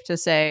safe to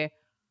say,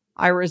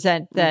 I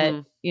resent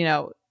that,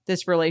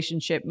 this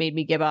relationship made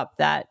me give up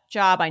that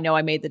job. I know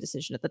I made the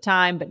decision at the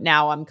time, but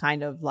now I'm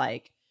kind of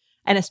like,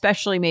 and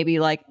especially maybe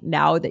like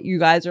now that you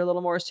guys are a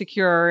little more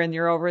secure and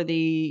you're over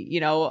the,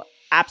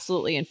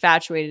 absolutely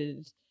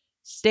infatuated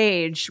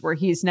stage where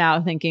he's now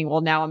thinking,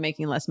 well, now I'm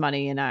making less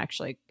money. And I'm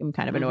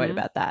kind of annoyed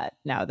about that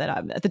now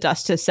that the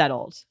dust has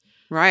settled.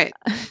 Right.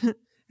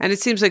 And it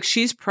seems like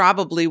she's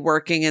probably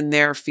working in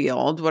their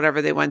field,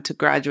 whatever they went to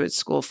graduate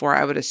school for.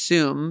 I would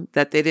assume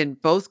that they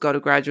didn't both go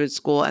to graduate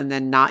school and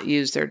then not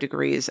use their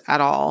degrees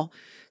at all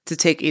to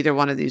take either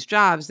one of these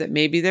jobs, that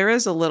maybe there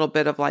is a little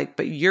bit of like,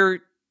 but you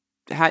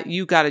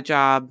got a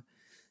job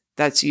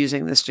that's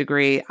using this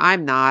degree.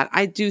 I'm not.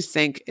 I do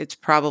think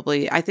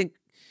I think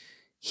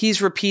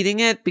he's repeating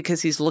it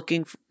because he's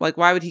looking for, like,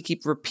 why would he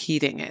keep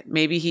repeating it?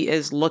 Maybe he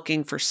is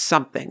looking for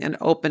something, an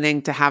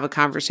opening to have a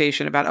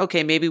conversation about,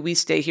 okay, maybe we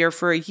stay here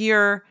for a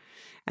year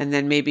and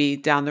then maybe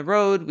down the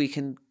road we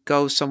can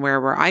go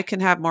somewhere where I can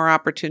have more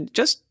opportunity,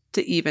 just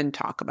to even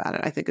talk about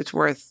it. I think it's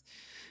worth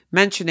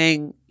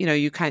mentioning,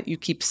 you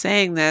keep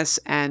saying this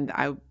and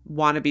I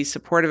want to be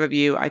supportive of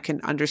you. I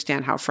can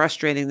understand how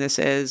frustrating this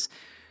is.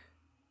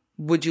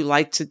 Would you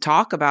like to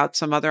talk about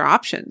some other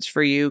options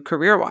for you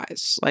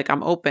career-wise? Like,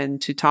 I'm open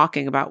to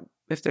talking about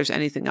if there's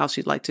anything else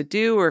you'd like to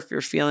do, or if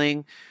you're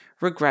feeling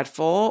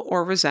regretful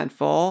or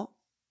resentful,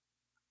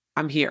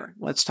 I'm here.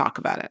 Let's talk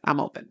about it. I'm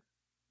open.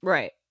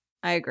 Right.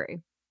 I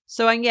agree.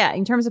 So,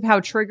 in terms of how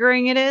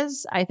triggering it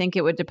is, I think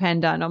it would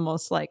depend on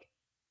almost like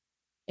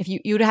if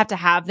you'd have to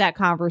have that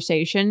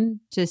conversation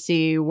to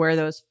see where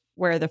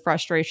the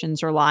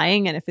frustrations are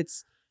lying. And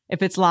if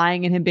If it's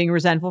lying and him being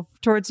resentful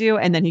towards you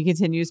and then he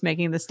continues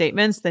making the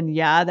statements, then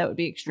yeah, that would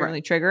be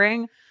extremely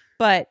triggering.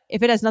 But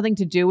if it has nothing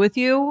to do with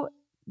you,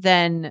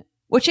 then,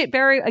 which I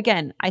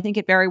think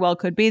it very well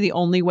could be, the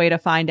only way to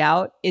find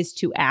out is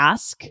to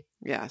ask.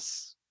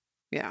 Yes.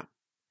 Yeah.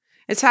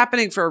 It's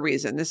happening for a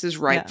reason. This is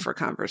ripe for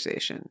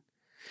conversation.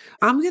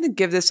 I'm going to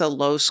give this a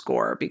low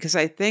score because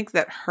I think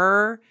that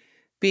her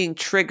being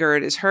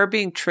triggered is her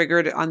being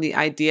triggered on the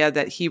idea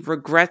that he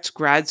regrets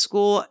grad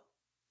school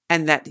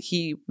and that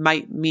he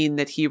might mean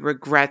that he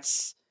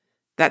regrets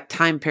that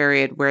time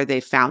period where they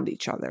found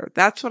each other.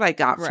 That's what I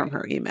got from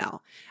her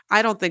email.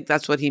 I don't think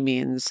that's what he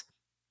means.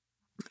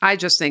 I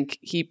just think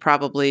he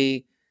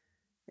probably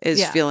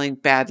is feeling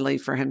badly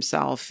for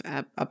himself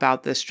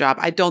about this job.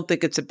 I don't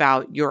think it's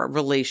about your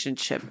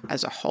relationship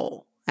as a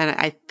whole. And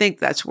I think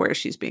that's where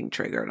she's being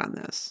triggered on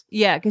this.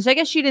 Yeah, because I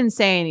guess she didn't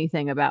say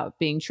anything about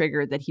being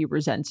triggered that he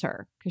resents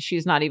her, because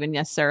she's not even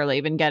necessarily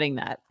even getting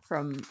that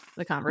from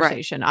the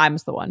conversation. I'm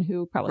the one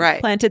who probably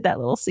planted that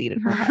little seed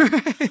in her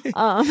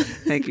head.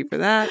 Thank you for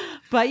that.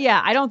 But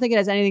yeah, I don't think it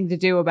has anything to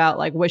do about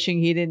like wishing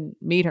he didn't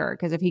meet her,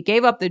 because if he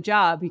gave up the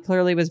job, he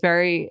clearly was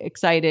very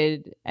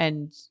excited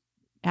and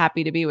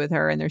happy to be with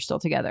her, and they're still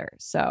together.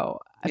 So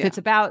if it's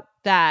about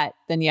that,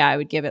 then I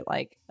would give it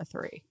like a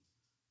 3,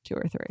 2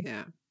 or 3.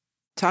 Yeah.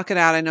 Talk it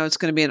out. I know it's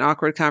going to be an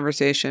awkward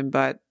conversation,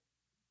 but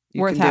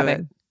worth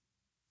having.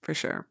 For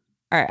sure.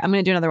 All right. I'm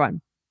going to do another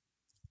one.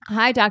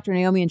 Hi, Dr.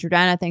 Naomi and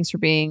Jordana. Thanks for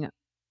being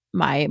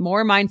my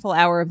more mindful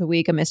hour of the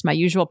week amidst my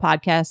usual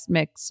podcast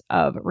mix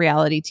of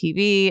reality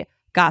TV,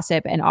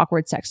 gossip, and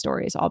awkward sex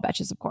stories, all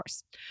batches, of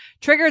course.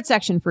 Triggered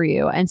section for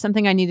you and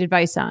something I need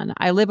advice on.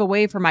 I live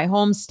away from my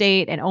home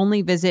state and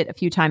only visit a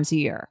few times a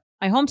year.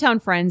 My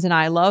hometown friends and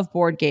I love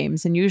board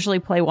games and usually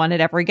play one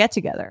at every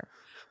get-together.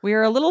 We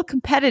are a little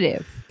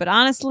competitive, but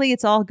honestly,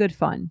 it's all good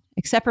fun,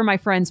 except for my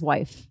friend's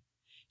wife.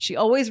 She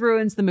always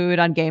ruins the mood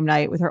on game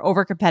night with her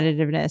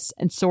over-competitiveness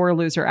and sore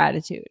loser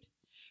attitude.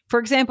 For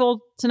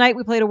example, tonight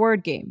we played a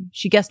word game.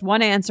 She guessed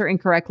one answer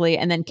incorrectly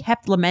and then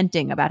kept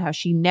lamenting about how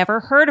she never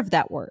heard of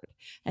that word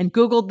and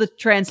Googled the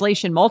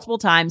translation multiple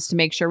times to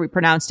make sure we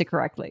pronounced it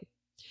correctly.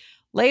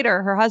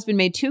 Later, her husband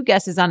made 2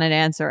 guesses on an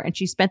answer, and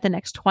she spent the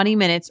next 20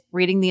 minutes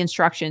reading the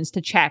instructions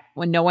to check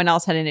when no one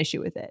else had an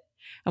issue with it.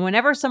 And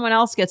whenever someone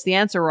else gets the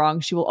answer wrong,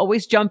 she will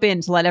always jump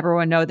in to let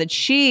everyone know that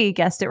she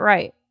guessed it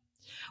right.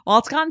 While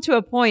it's gotten to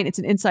a point, it's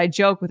an inside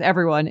joke with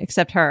everyone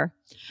except her.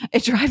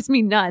 It drives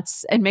me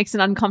nuts and makes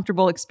an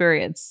uncomfortable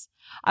experience.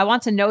 I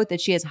want to note that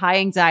she has high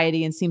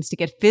anxiety and seems to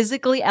get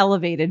physically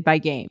elevated by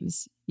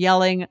games.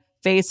 Yelling,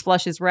 face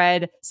flushes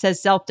red,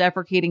 says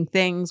self-deprecating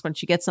things when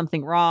she gets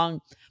something wrong.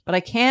 But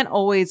I can't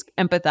always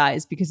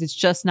empathize because it's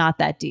just not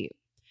that deep.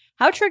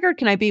 How triggered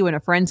can I be when a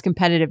friend's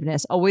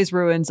competitiveness always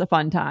ruins a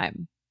fun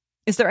time?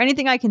 Is there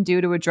anything I can do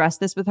to address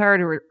this with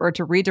her or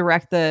to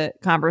redirect the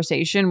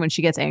conversation when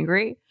she gets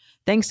angry?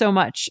 Thanks so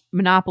much.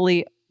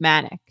 Monopoly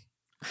Manic.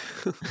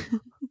 It's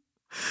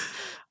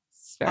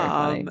very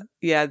funny.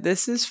 Yeah,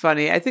 this is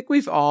funny. I think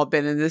we've all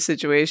been in this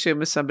situation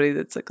with somebody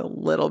that's like a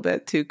little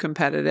bit too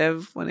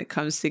competitive when it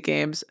comes to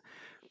games.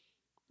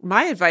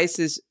 My advice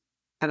is,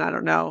 and I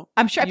don't know.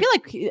 I'm sure. I feel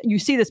like you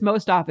see this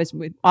most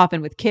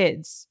often with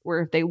kids,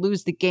 where if they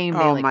lose the game,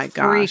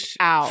 they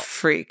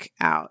freak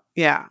out.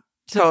 Yeah.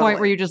 To the point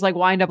where you just like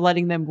wind up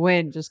letting them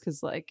win just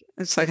because like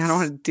it's like I don't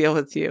want to deal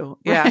with you.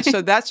 Yeah. Right.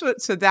 So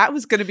that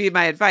was going to be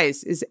my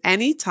advice is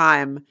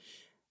anytime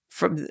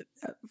for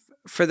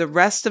the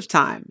rest of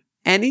time,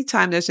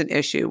 anytime there's an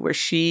issue where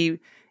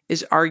she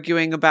is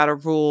arguing about a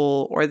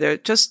rule or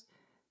just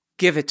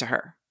give it to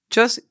her.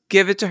 Just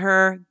give it to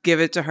her, give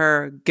it to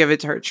her, give it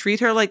to her. Treat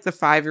her like the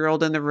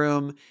 5-year-old in the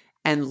room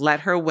and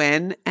let her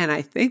win. And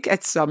I think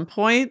at some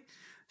point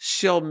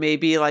she'll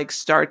maybe like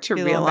start to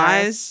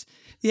realize,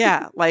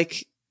 yeah,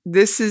 like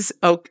this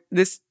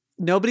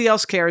nobody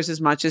else cares as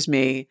much as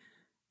me.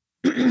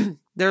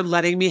 They're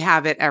letting me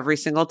have it every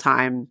single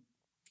time.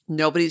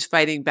 Nobody's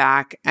fighting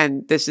back.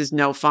 And this is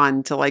no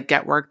fun to like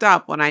get worked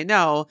up when I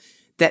know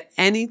that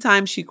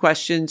anytime she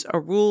questions a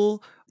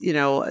rule,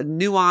 a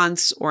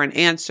nuance or an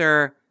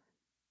answer,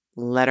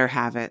 let her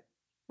have it.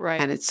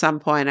 Right. And at some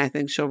point, I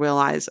think she'll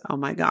realize, oh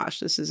my gosh,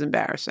 this is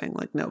embarrassing.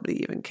 Like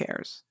nobody even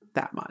cares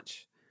that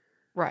much.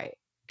 Right.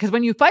 Because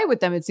when you fight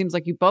with them, it seems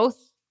like you both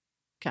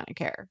kind of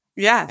care.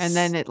 Yes. And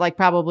then it like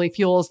probably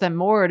fuels them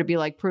more to be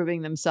like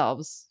proving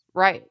themselves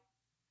right.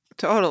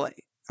 Totally.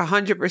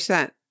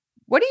 100%.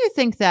 What do you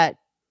think that,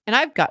 and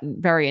I've gotten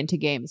very into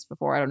games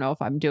before. I don't know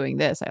if I'm doing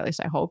this. At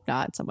least I hope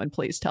not. Someone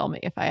please tell me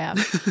if I am.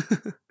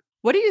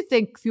 What do you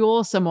think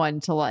fuels someone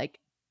to like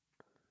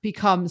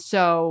become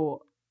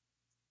so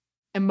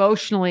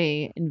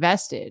emotionally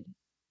invested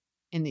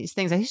in these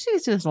things? I used to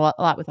see this a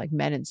lot with like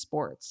men in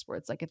sports where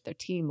it's like if their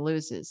team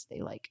loses,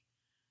 they like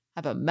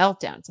have a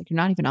meltdown. It's like you're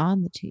not even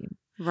on the team.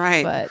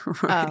 Right. But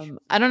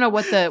I don't know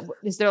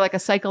is there like a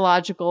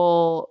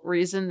psychological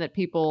reason that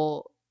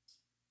people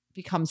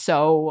become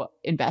so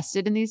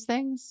invested in these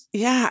things?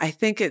 Yeah, I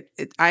think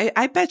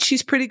I bet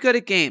she's pretty good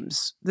at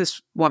games,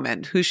 this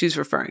woman who she's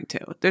referring to.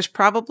 There's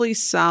probably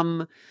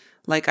some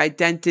like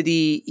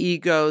identity,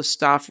 ego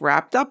stuff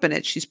wrapped up in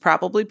it. She's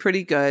probably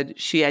pretty good.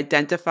 She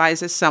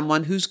identifies as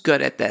someone who's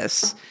good at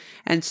this.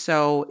 And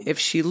so if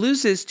she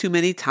loses too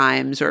many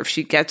times or if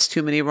she gets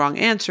too many wrong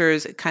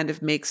answers, it kind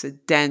of makes a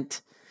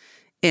dent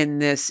in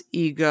this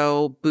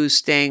ego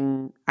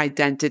boosting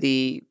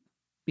identity,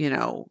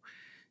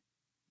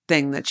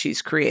 thing that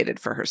she's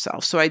created for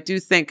herself. So I do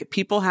think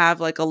people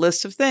have like a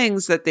list of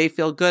things that they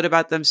feel good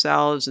about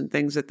themselves and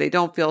things that they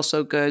don't feel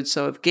so good.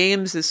 So if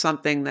games is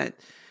something that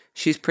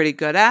she's pretty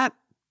good at,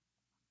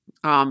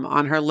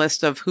 on her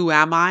list of who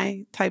am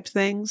I type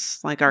things,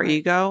 like our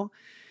ego,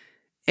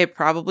 it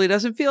probably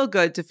doesn't feel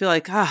good to feel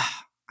like, I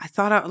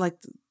thought I like,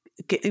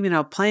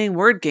 playing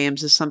word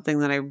games is something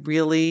that I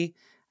really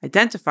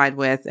identified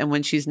with. And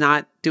when she's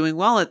not doing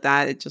well at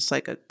that, it just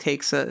like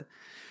takes a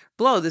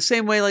blow. The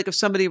same way, like if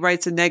somebody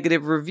writes a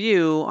negative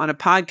review on a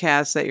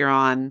podcast that you're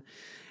on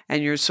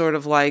and you're sort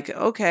of like,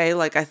 okay,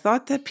 like I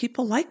thought that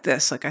people like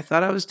this. Like I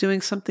thought I was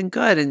doing something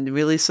good and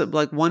really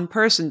like one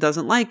person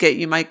doesn't like it.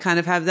 You might kind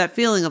of have that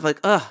feeling of like,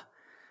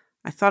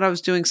 I thought I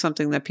was doing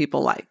something that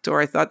people liked,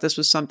 or I thought this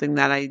was something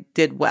that I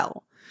did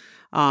well.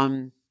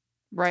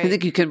 Right. I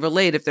think you can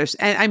relate if there's,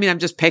 I mean, I'm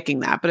just picking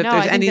that, but if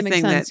there's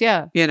anything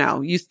that,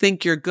 you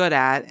think you're good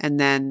at, and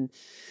then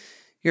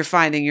you're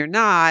finding you're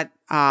not,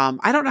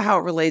 I don't know how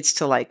it relates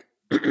to like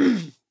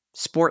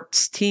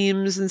sports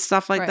teams and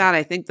stuff like that.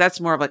 I think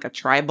that's more of like a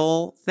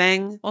tribal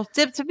thing. Well,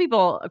 some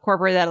people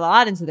incorporate that a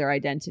lot into their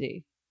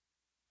identity.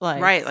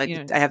 Like,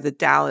 I have the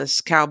Dallas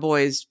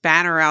Cowboys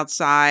banner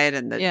outside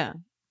and the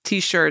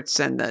T-shirts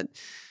and the,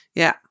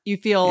 you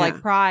feel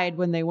like pride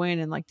when they win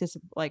and like as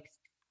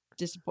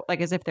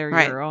if they're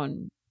your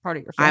own part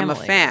of your family. I'm a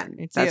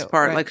fan. That's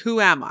part like,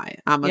 who am I?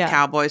 I'm a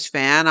Cowboys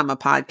fan. I'm a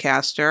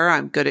podcaster.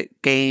 I'm good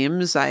at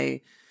games. I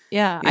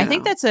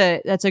think that's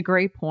a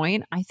great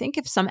point. I think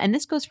and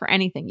this goes for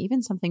anything,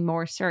 even something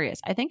more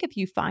serious. I think if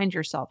you find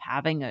yourself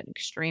having an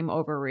extreme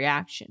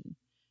overreaction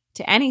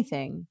to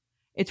anything,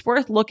 it's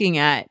worth looking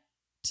at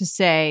to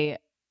say,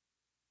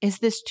 is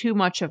this too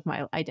much of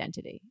my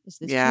identity? Is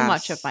this too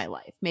much of my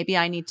life? Maybe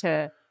I need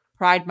to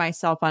pride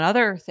myself on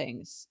other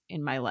things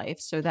in my life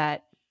so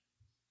that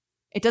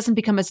it doesn't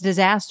become a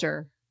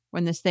disaster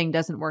when this thing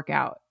doesn't work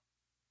out.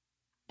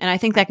 And I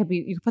think that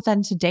you could put that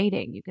into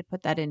dating. You could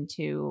put that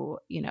into,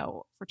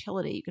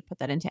 fertility. You could put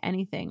that into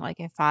anything.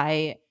 Like if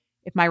my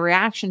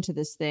reaction to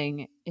this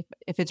thing,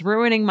 if it's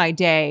ruining my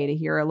day to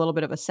hear a little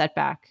bit of a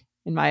setback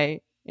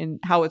in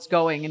how it's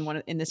going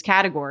in this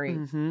category,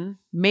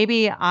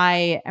 maybe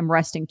I am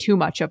resting too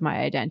much of my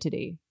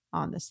identity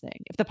on this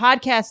thing. If the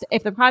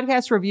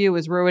podcast review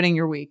is ruining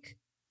your week,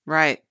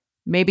 right?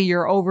 Maybe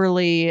you're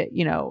overly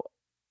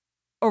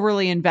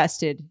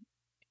invested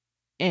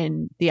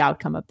in the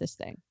outcome of this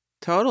thing.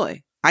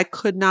 Totally. I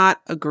could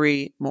not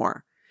agree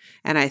more.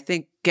 And I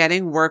think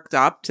getting worked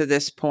up to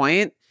this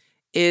point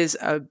is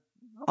a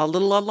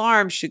little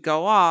alarm should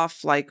go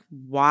off. Like,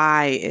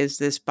 why is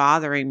this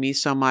bothering me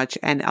so much?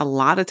 And a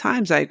lot of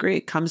times I agree.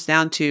 It comes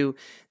down to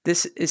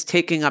this is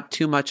taking up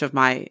too much of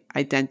my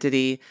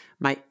identity.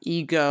 My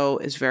ego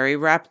is very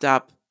wrapped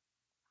up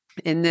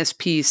in this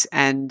piece.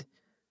 And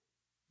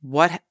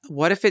what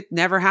if it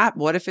never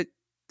happened? What if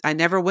I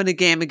never win a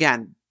game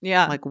again?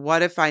 Yeah. Like,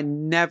 what if I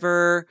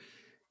never,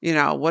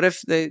 what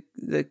if the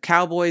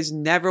Cowboys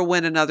never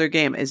win another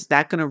game? Is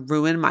that going to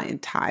ruin my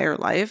entire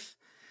life?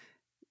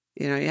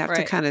 You have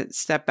to kind of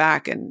step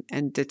back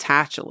and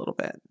detach a little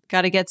bit.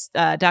 Got to get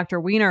Dr.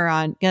 Wiener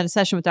on, get a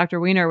session with Dr.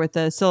 Wiener with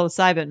the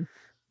psilocybin.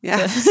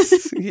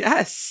 Yes.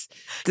 Yes.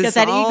 Get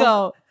that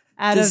ego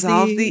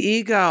dissolve the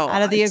ego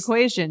out of the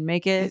equation.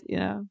 Make it,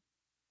 And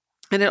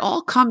it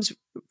all comes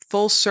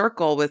full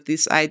circle with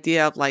this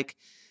idea of like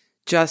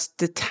just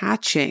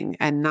detaching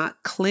and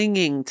not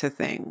clinging to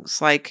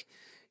things. Like,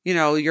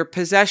 your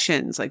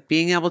possessions, like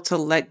being able to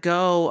let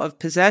go of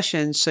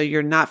possessions so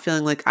you're not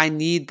feeling like I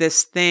need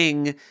this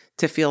thing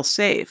to feel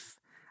safe.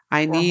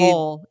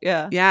 Whole.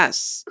 Yeah.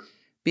 Yes.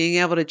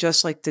 Being able to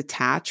just like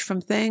detach from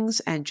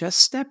things and just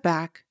step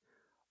back,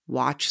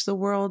 watch the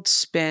world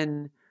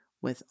spin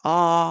with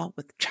awe,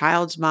 with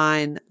child's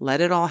mind,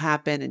 let it all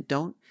happen, and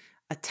don't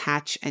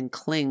attach and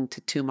cling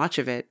to too much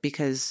of it,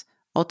 because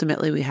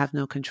ultimately we have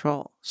no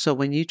control. So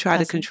when you try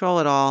to control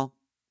it all,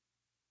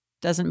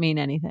 doesn't mean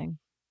anything.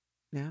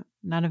 Yeah.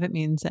 None of it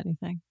means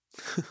anything.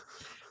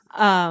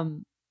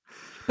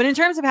 But in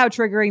terms of how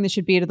triggering this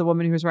should be to the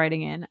woman who's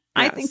writing in,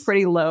 I think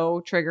pretty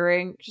low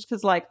triggering, just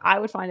because like I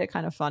would find it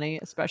kind of funny,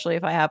 especially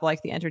if I have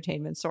like the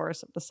entertainment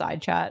source of the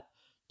side chat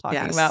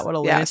talking about what a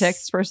lunatic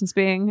this person's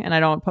being, and I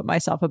don't put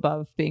myself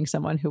above being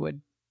someone who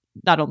would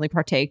not only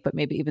partake but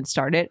maybe even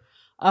start it.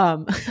 I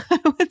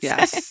would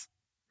say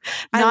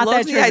not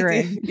that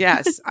triggering.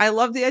 Yes, I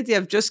love the idea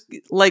of just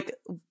like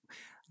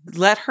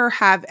let her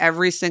have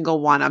every single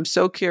one. I'm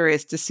so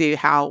curious to see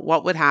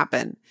what would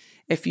happen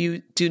if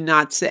you do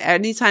not say,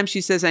 anytime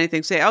she says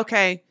anything, say,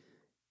 okay,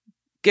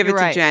 give it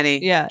to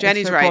Jenny. Yeah.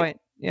 Jenny's right. Point.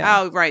 Yeah.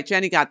 Oh, right.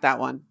 Jenny got that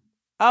one.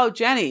 Oh,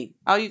 Jenny.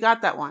 Oh, you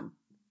got that one.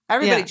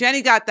 Everybody,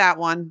 Jenny got that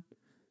one.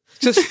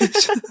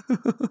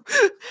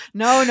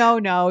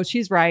 No.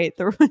 She's right.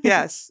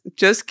 Yes.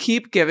 Just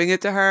keep giving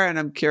it to her. And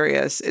I'm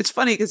curious. It's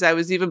funny because I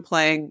was even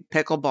playing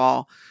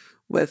pickleball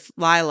with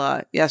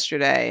Lila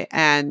yesterday.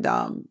 And,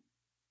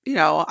 you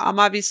know, I'm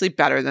obviously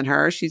better than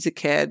her. She's a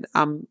kid.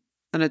 I'm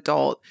an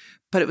adult.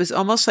 But it was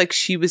almost like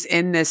she was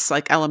in this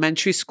like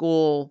elementary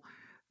school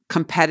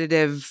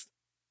competitive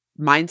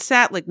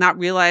mindset, like not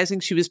realizing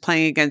she was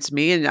playing against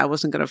me and I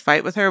wasn't going to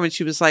fight with her. When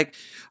she was like,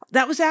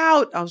 that was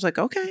out. I was like,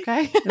 okay.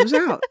 It was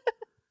out.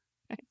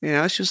 You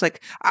know, she was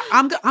like,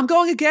 I'm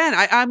going again.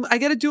 I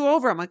get a do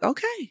over. I'm like,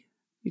 okay,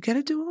 you get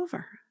a do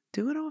over.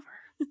 Do it over.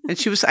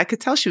 And I could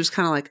tell she was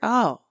kind of like,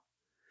 oh,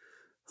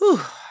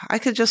 whew, I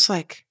could just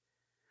like,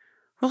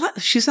 well,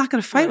 she's not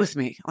going to fight with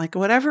me. Like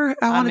whatever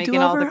I want to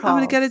do over, I'm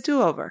going to get a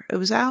do over. It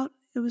was out.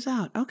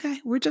 Okay.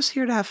 We're just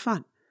here to have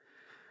fun.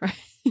 Right.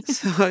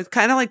 So it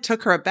kind of like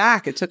took her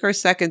aback. It took her a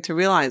second to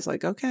realize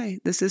like, okay,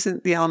 this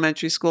isn't the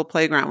elementary school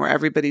playground where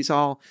everybody's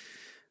all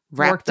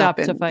wrapped up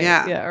in, to fight.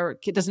 Yeah. Or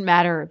it doesn't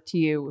matter to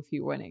you if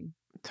you're winning.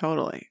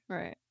 Totally.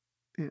 Right.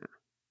 Yeah.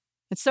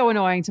 It's so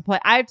annoying to play.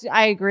 I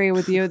agree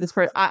with you. This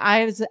person,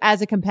 I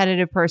as a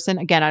competitive person,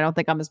 again, I don't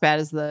think I'm as bad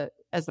as the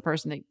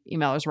person the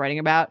email is writing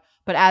about,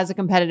 but as a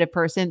competitive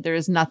person, there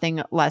is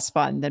nothing less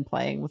fun than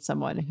playing with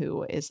someone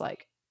who is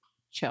like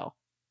chill.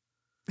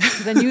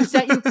 Then you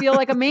feel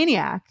like a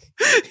maniac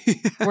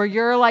where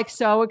you're like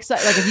so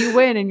excited. Like if you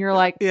win and you're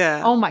like,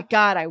 oh my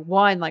God, I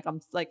won. Like, I'm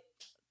like,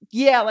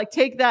 yeah, like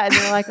take that. And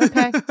they're like,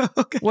 okay.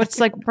 What's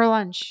like for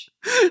lunch?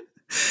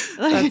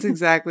 That's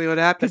exactly what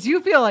happened. Because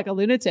you feel like a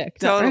lunatic.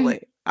 Totally.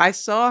 Right? I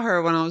saw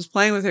her when I was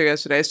playing with her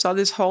yesterday. I saw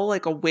this whole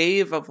like a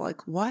wave of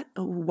like, what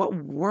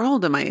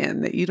world am I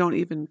in that you don't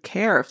even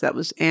care if that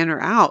was in or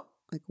out?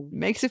 Like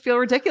makes it feel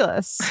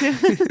ridiculous.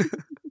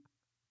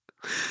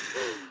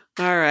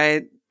 All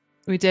right.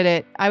 We did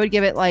it. I would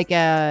give it like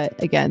a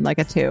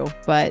 2,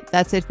 but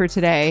that's it for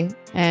today.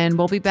 And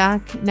we'll be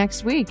back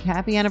next week.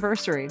 Happy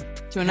anniversary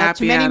to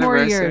many more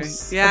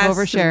years of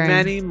oversharing.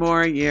 Many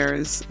more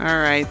years. All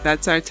right.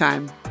 That's our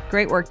time.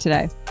 Great work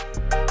today.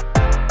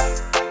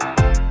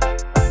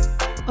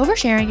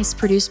 Oversharing is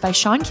produced by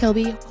Sean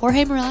Kilby,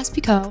 Jorge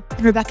Morales-Pico,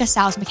 and Rebecca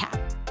Stiles-McCann.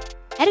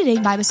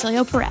 Editing by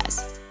Basilio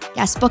Perez.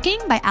 Guest booking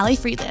by Ali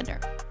Friedlander.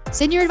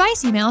 Send your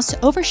advice emails to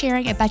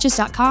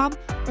oversharing@betches.com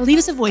or leave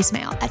us a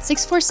voicemail at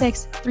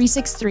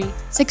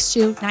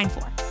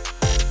 646-363-6294.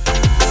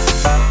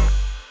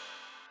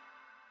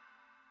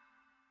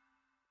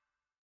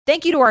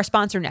 Thank you to our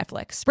sponsor,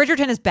 Netflix.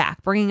 Bridgerton is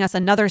back, bringing us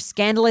another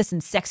scandalous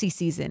and sexy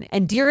season.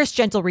 And dearest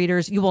gentle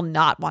readers, you will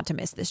not want to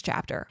miss this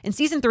chapter. In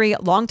season 3,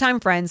 longtime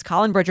friends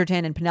Colin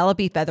Bridgerton and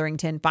Penelope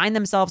Featherington find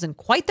themselves in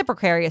quite the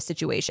precarious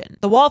situation.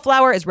 The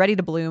wallflower is ready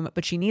to bloom,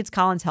 but she needs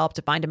Colin's help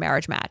to find a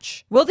marriage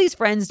match. Will these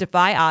friends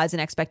defy odds and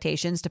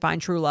expectations to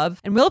find true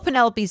love? And will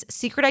Penelope's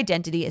secret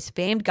identity as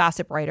famed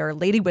gossip writer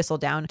Lady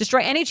Whistledown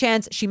destroy any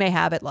chance she may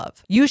have at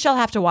love? You shall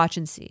have to watch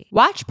and see.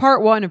 Watch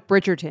part 1 of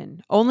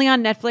Bridgerton, only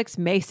on Netflix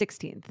May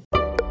 16th.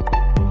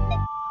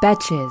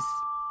 Betches.